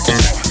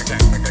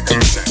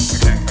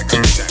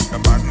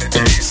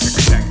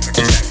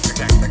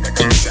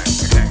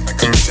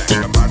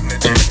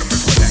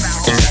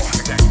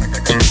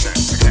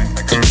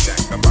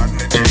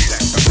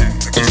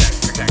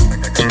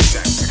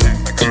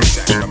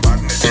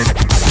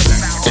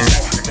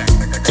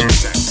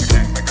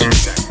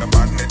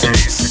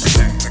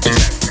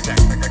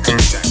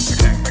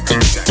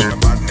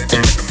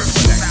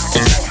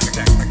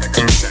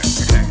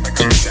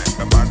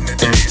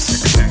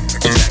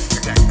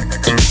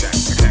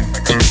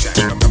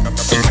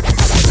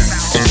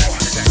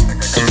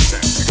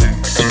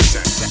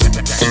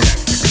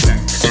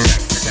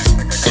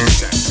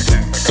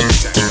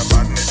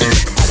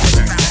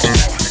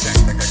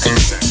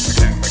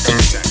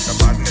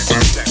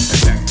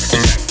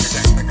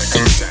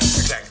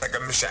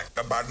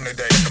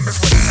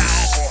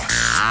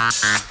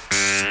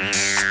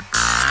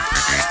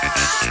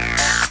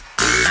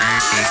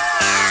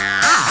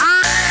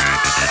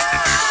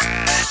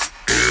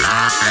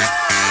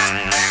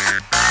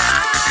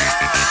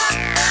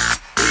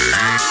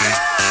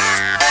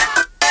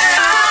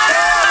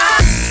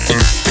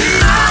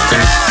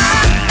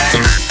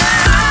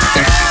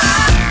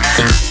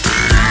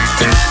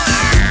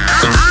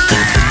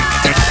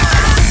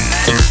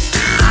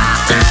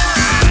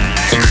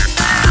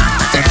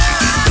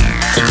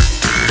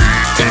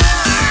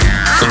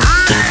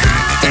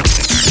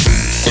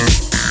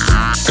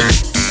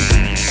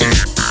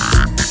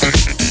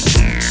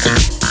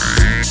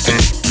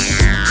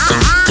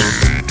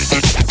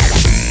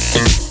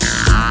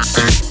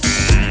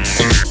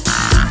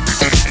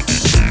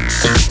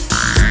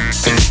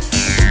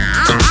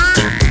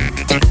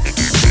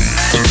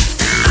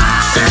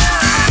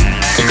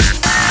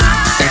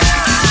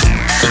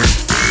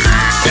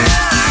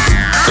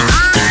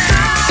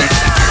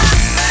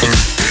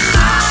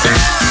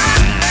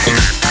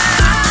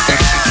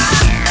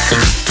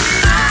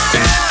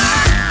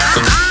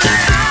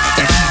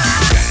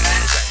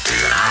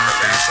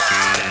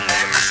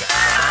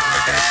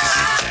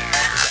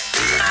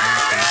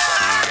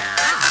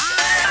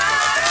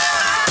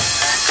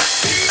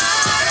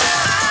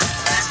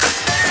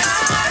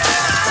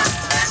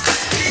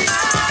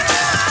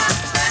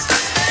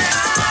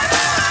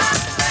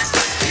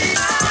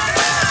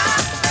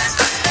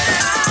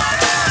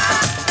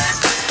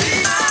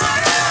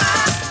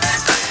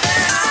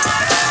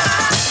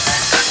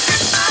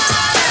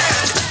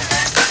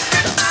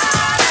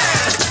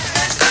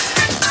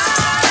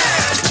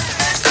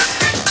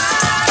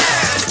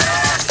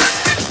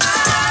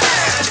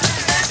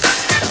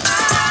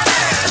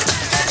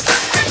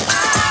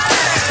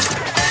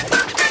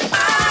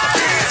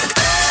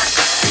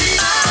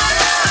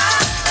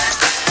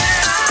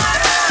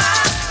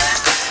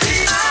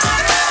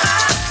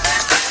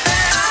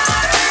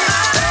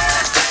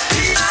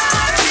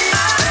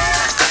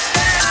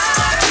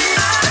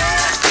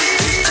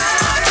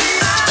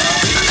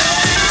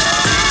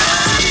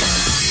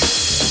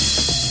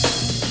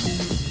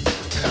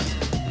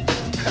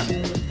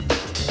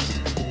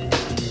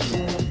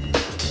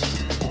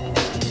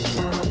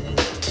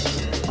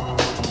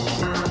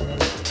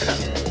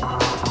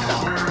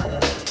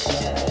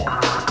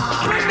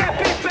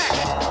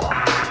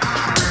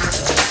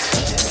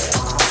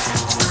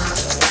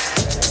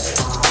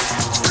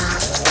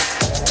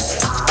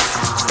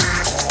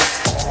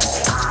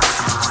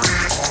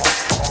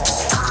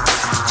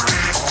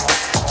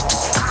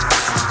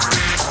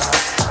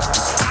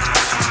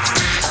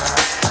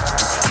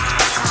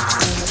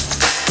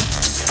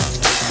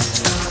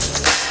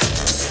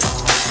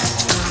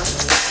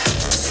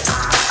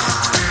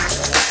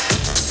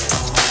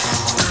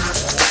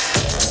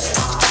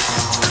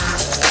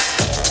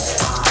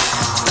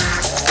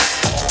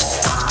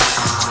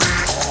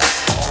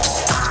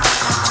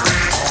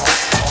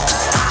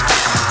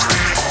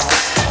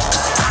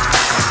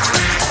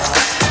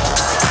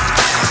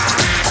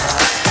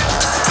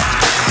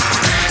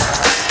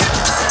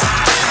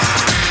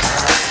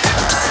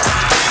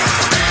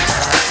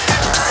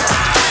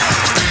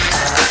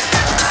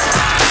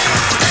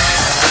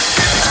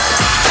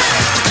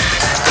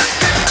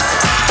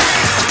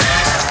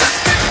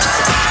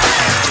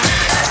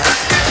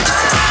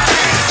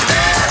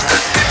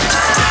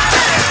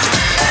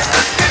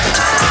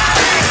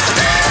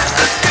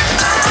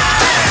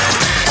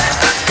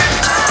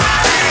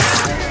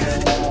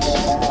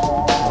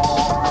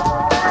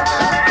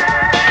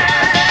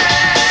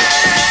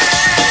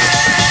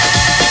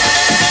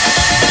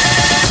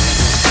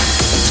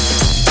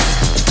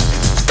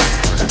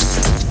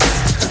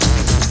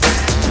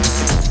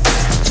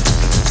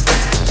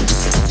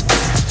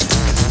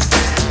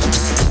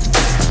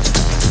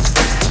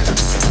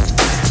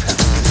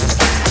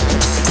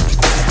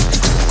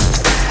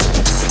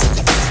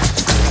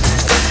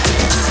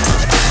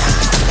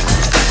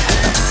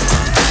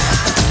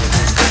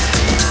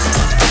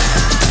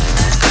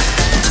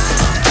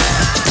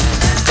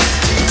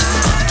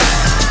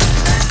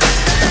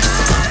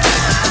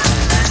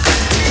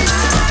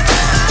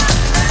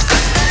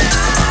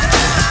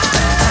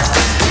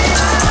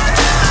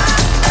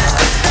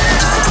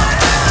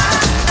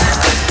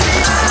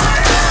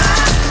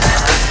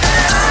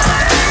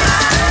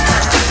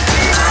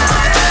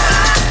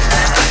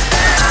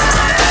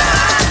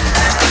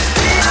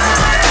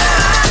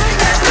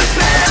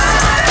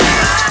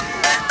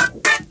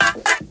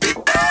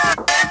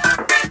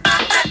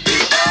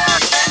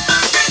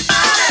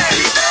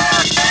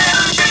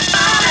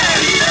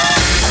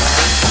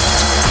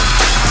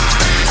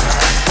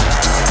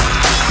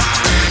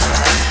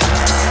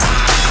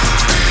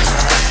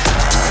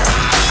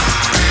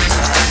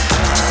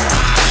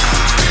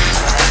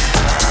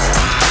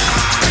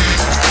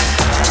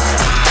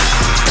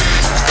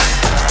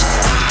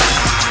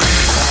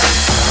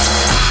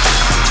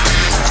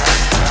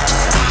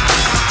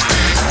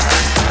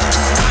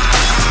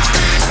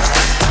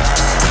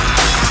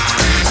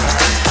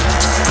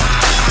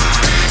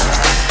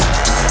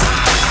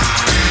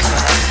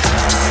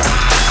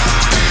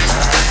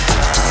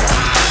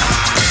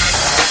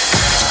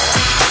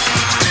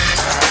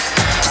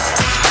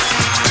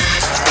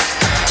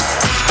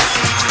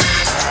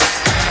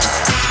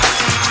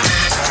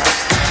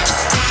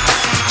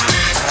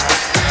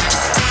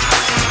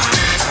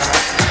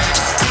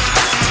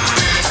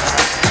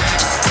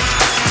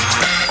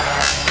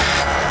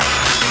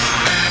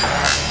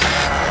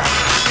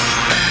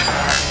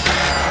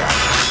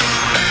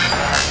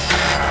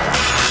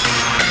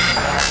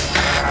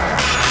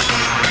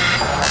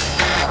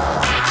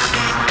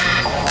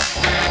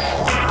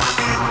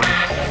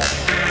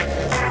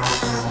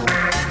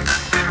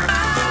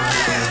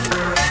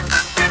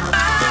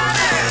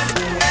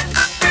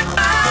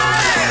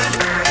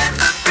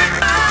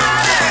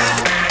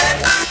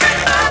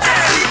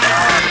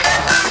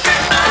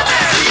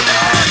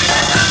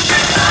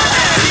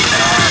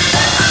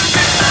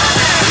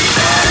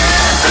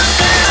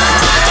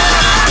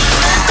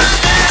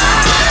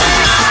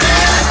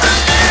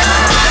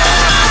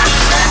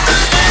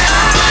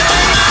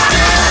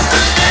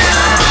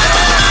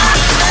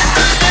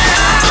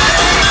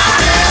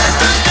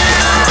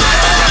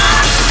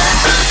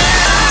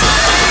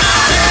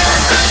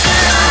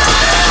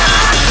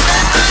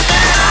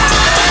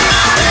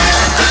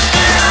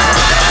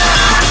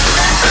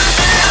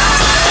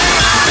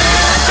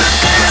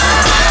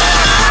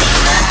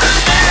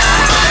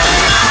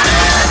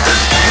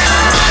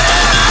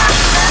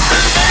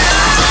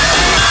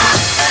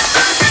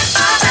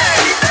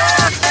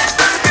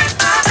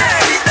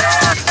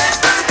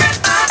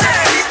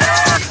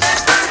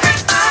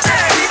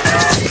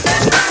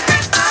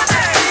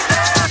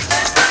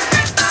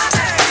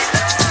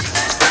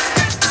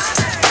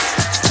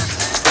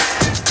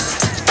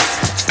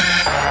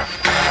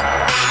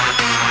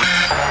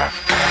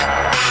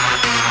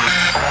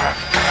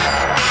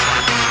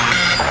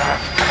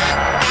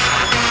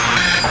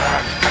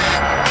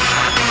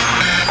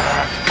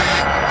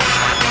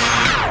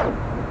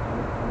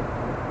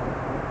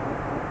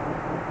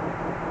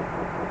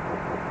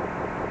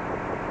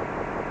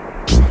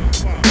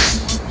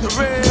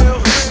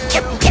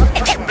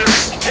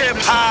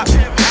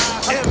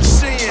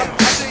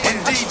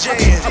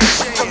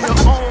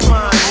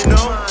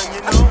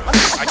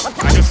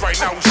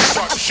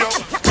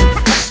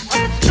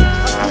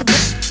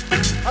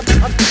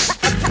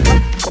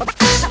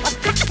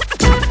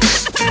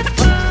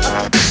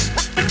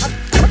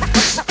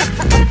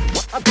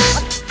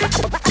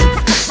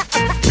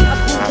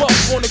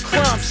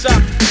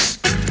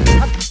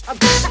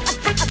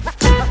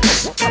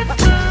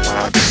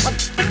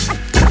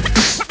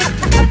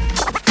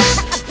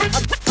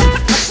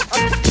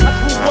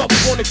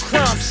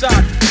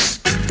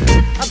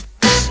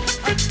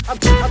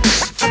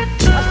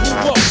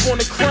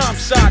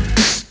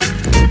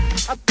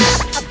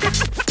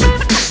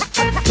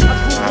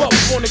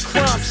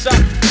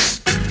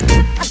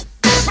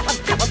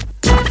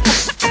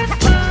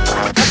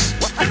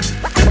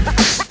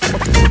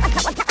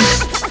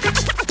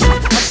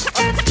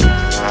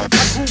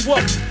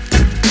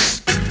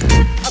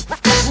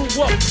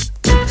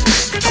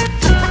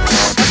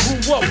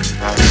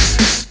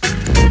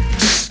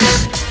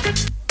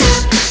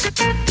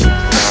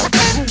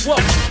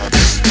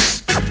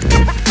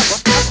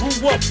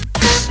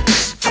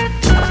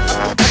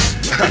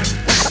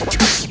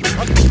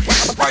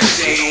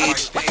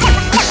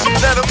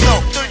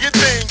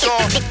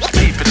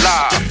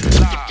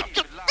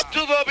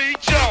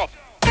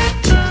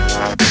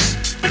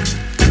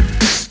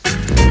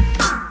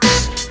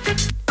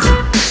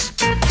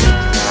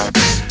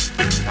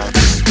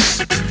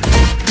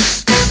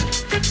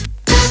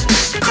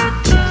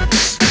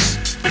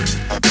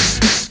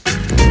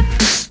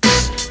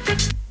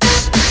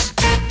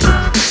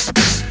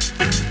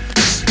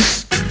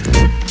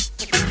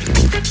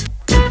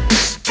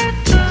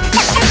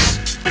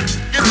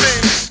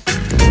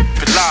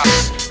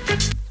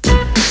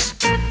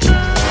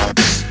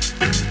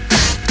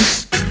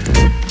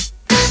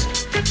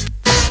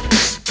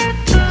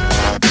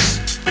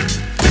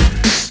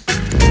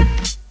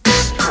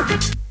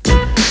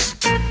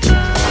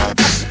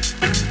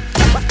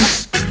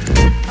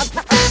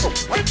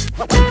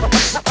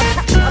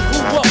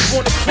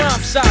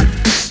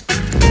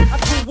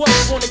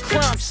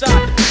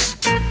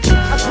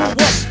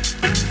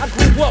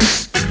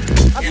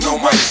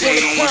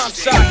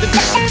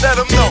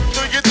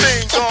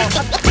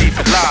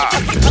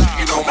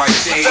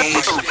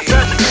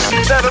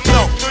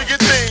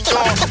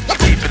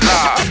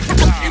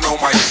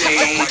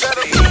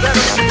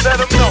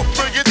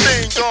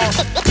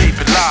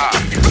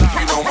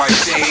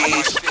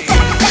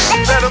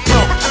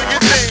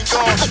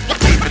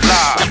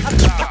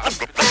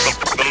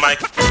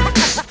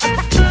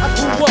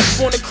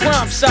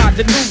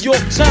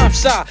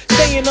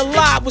Staying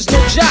alive was no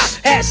job,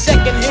 had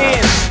second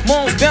hand.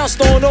 Moms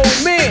bounced on old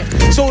men,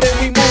 so then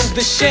we moved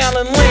to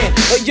Shaolin land.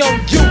 A young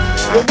youth,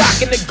 we're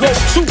rocking the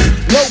go-to.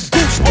 Low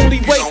goose, only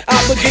way I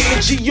begin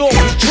to G.O.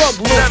 was drug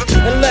loot.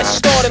 And let's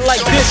start it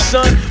like this,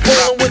 son.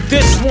 Rolling with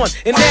this one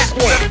and that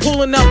one,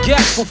 pulling out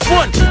gas for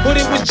fun. But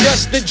it was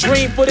just a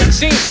dream for the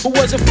team who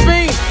was a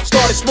fiend.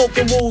 Started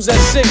smoking wools at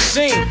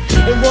 16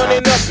 and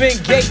running up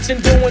in gates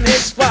and doing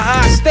hits for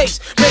high stakes.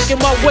 Making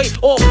my way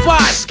off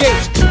fire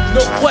escapes.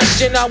 No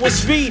question, I was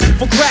speed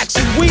for cracks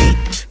and weed.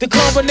 The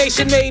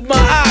combination made my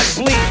eyes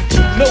bleed.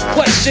 No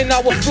question, I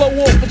would flow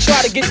off and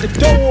try to get the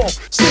dough off.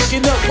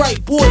 Sneaking up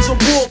right boys on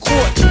board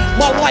court.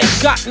 My life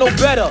got no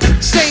better.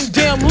 Same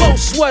damn low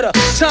sweater.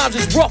 Times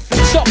is rough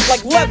and tough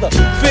like leather.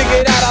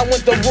 Figured out I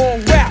went the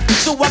wrong route,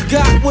 so I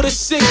got with a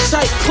sick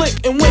tight click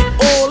and went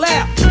all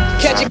out.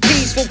 Catching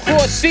keys from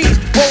cross seas,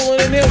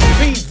 rolling in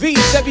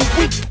MPVs every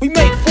week. We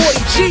make 40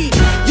 G's.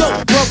 Yo,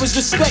 brothers,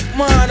 respect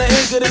mine. I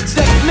ain't gonna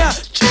take now.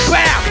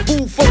 Bow,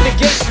 move from the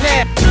gate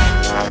now.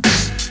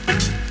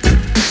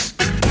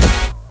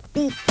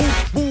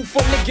 Move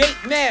from the gate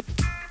now.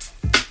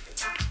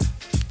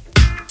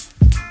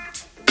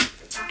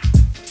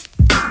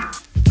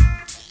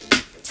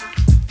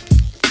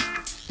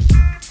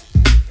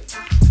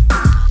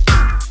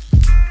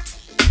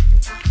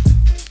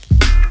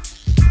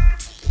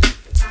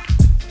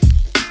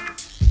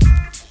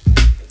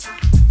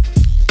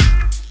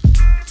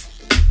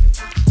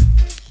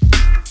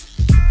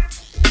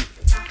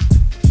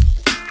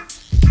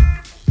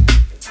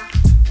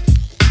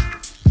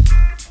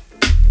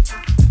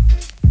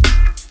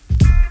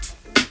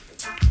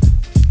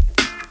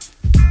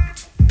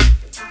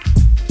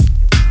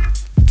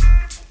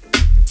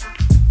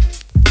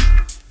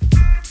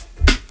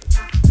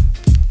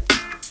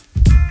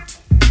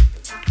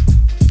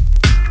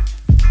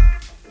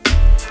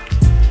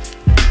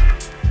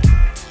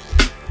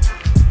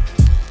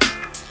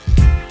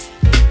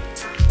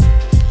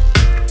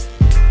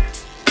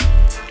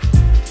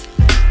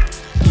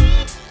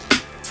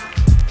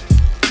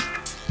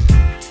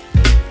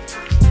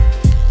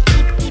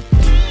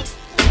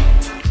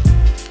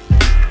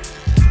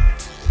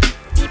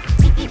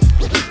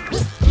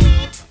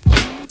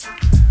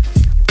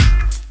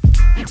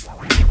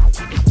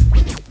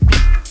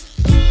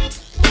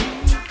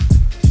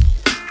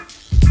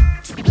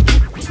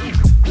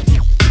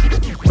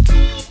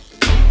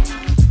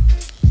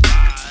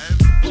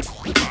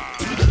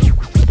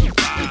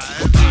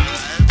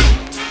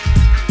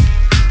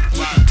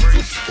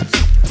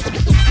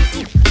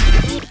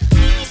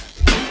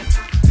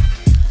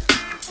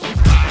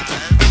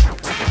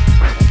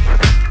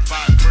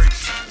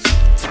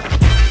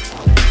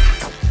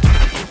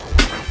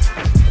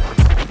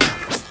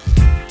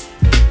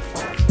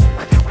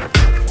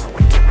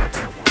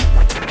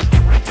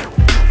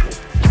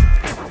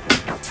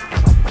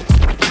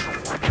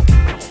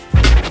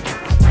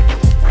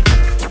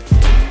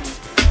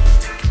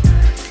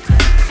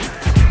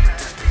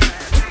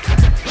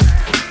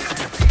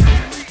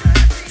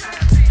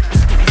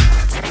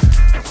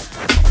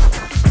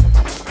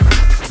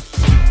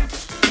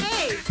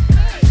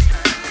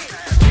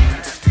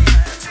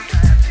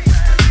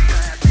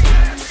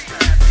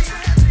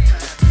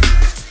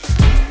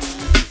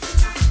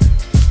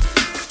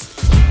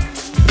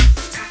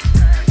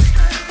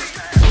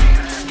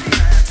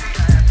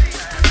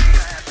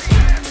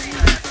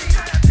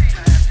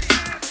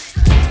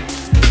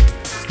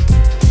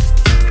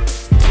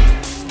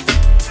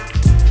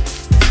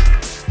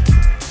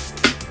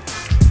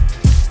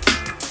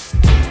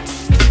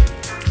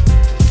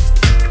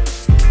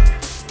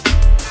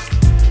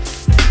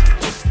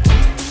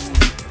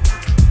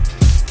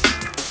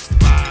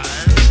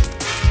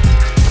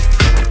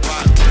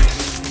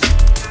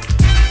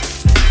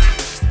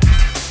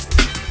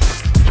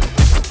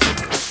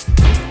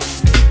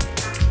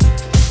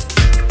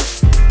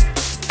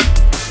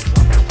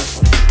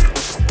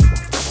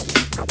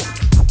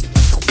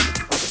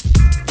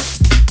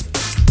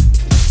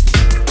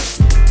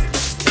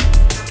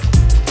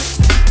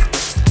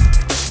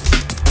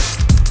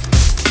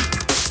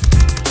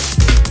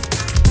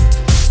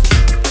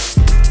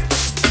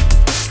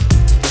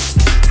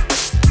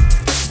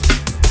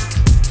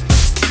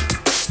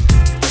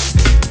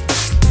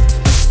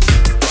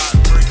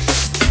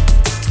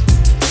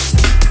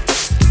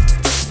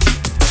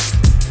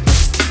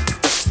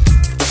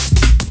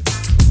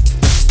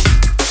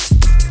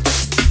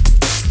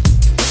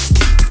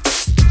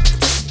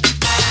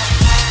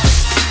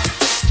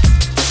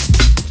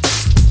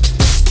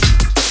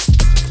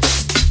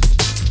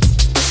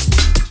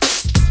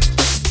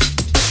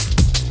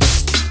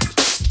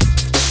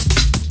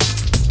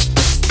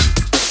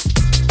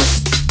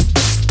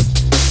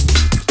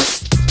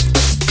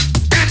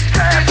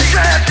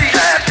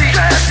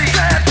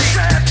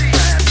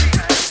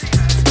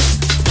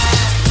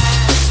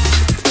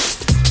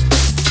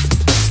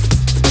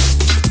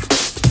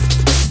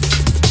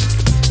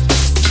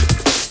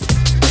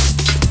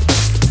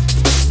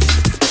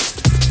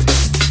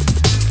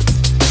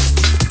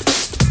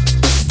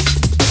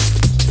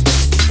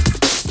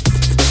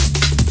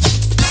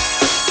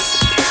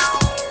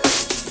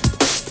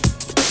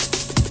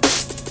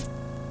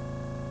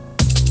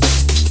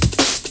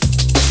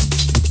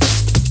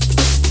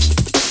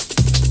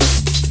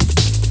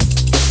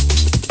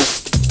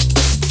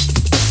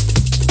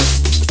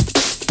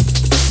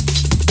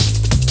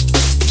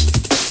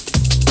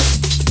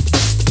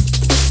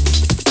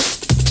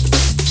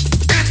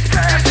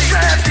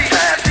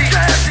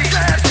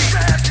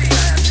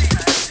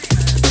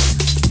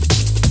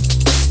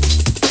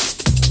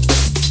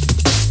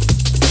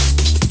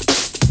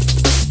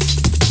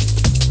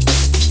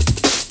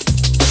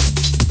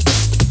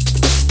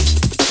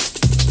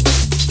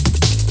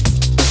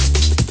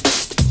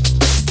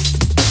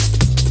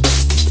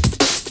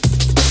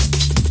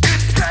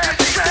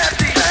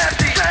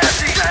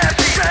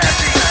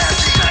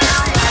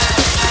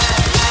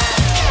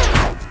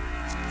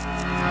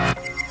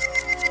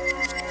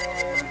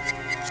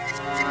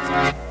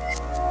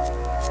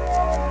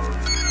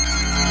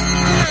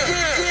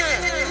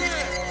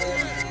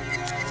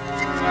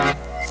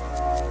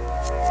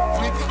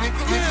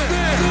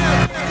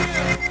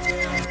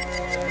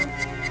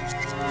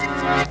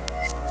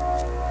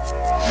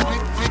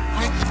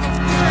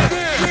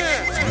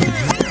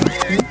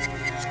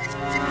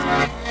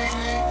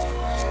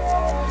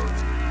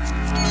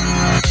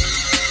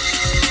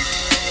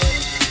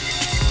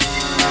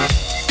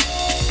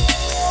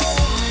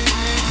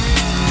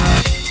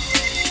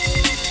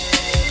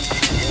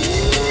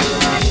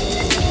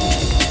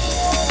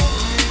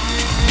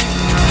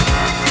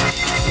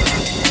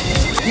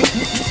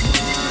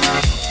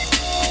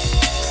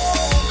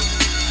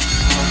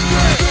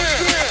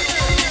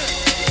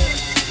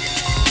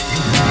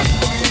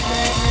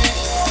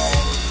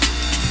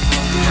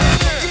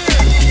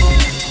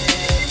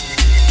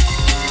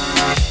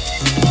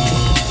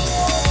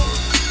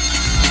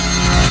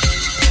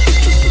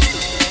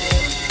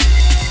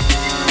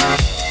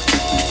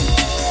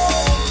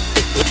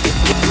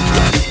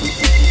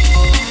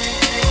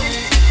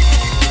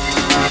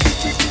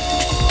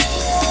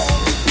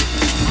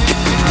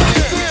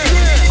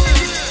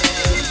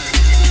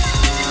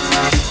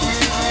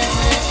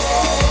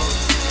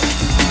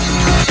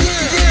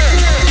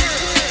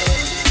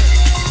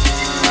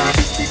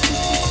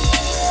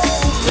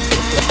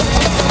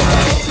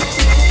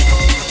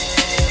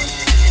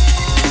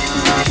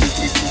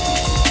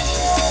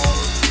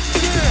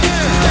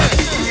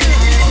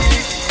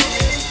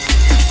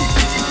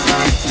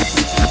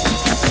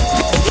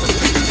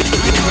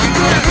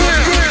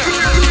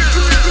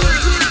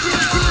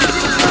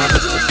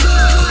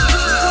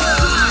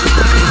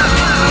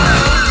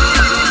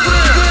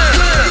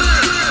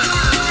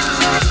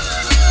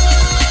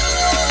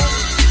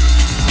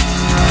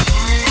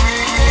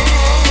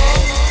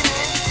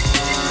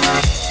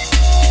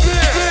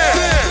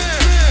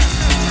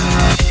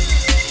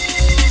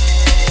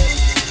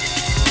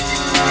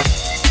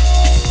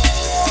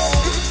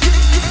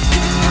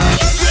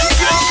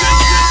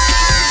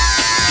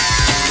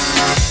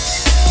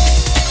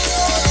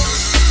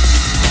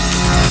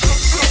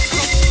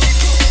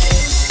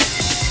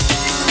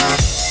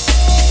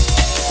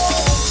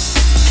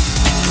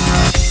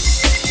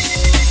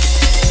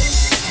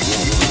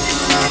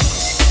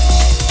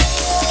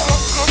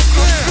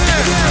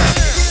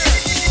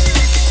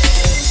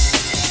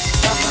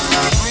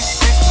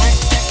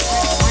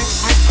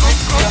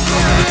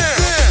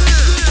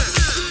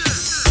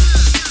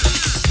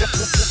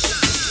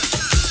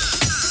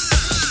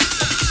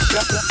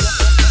 Yeah.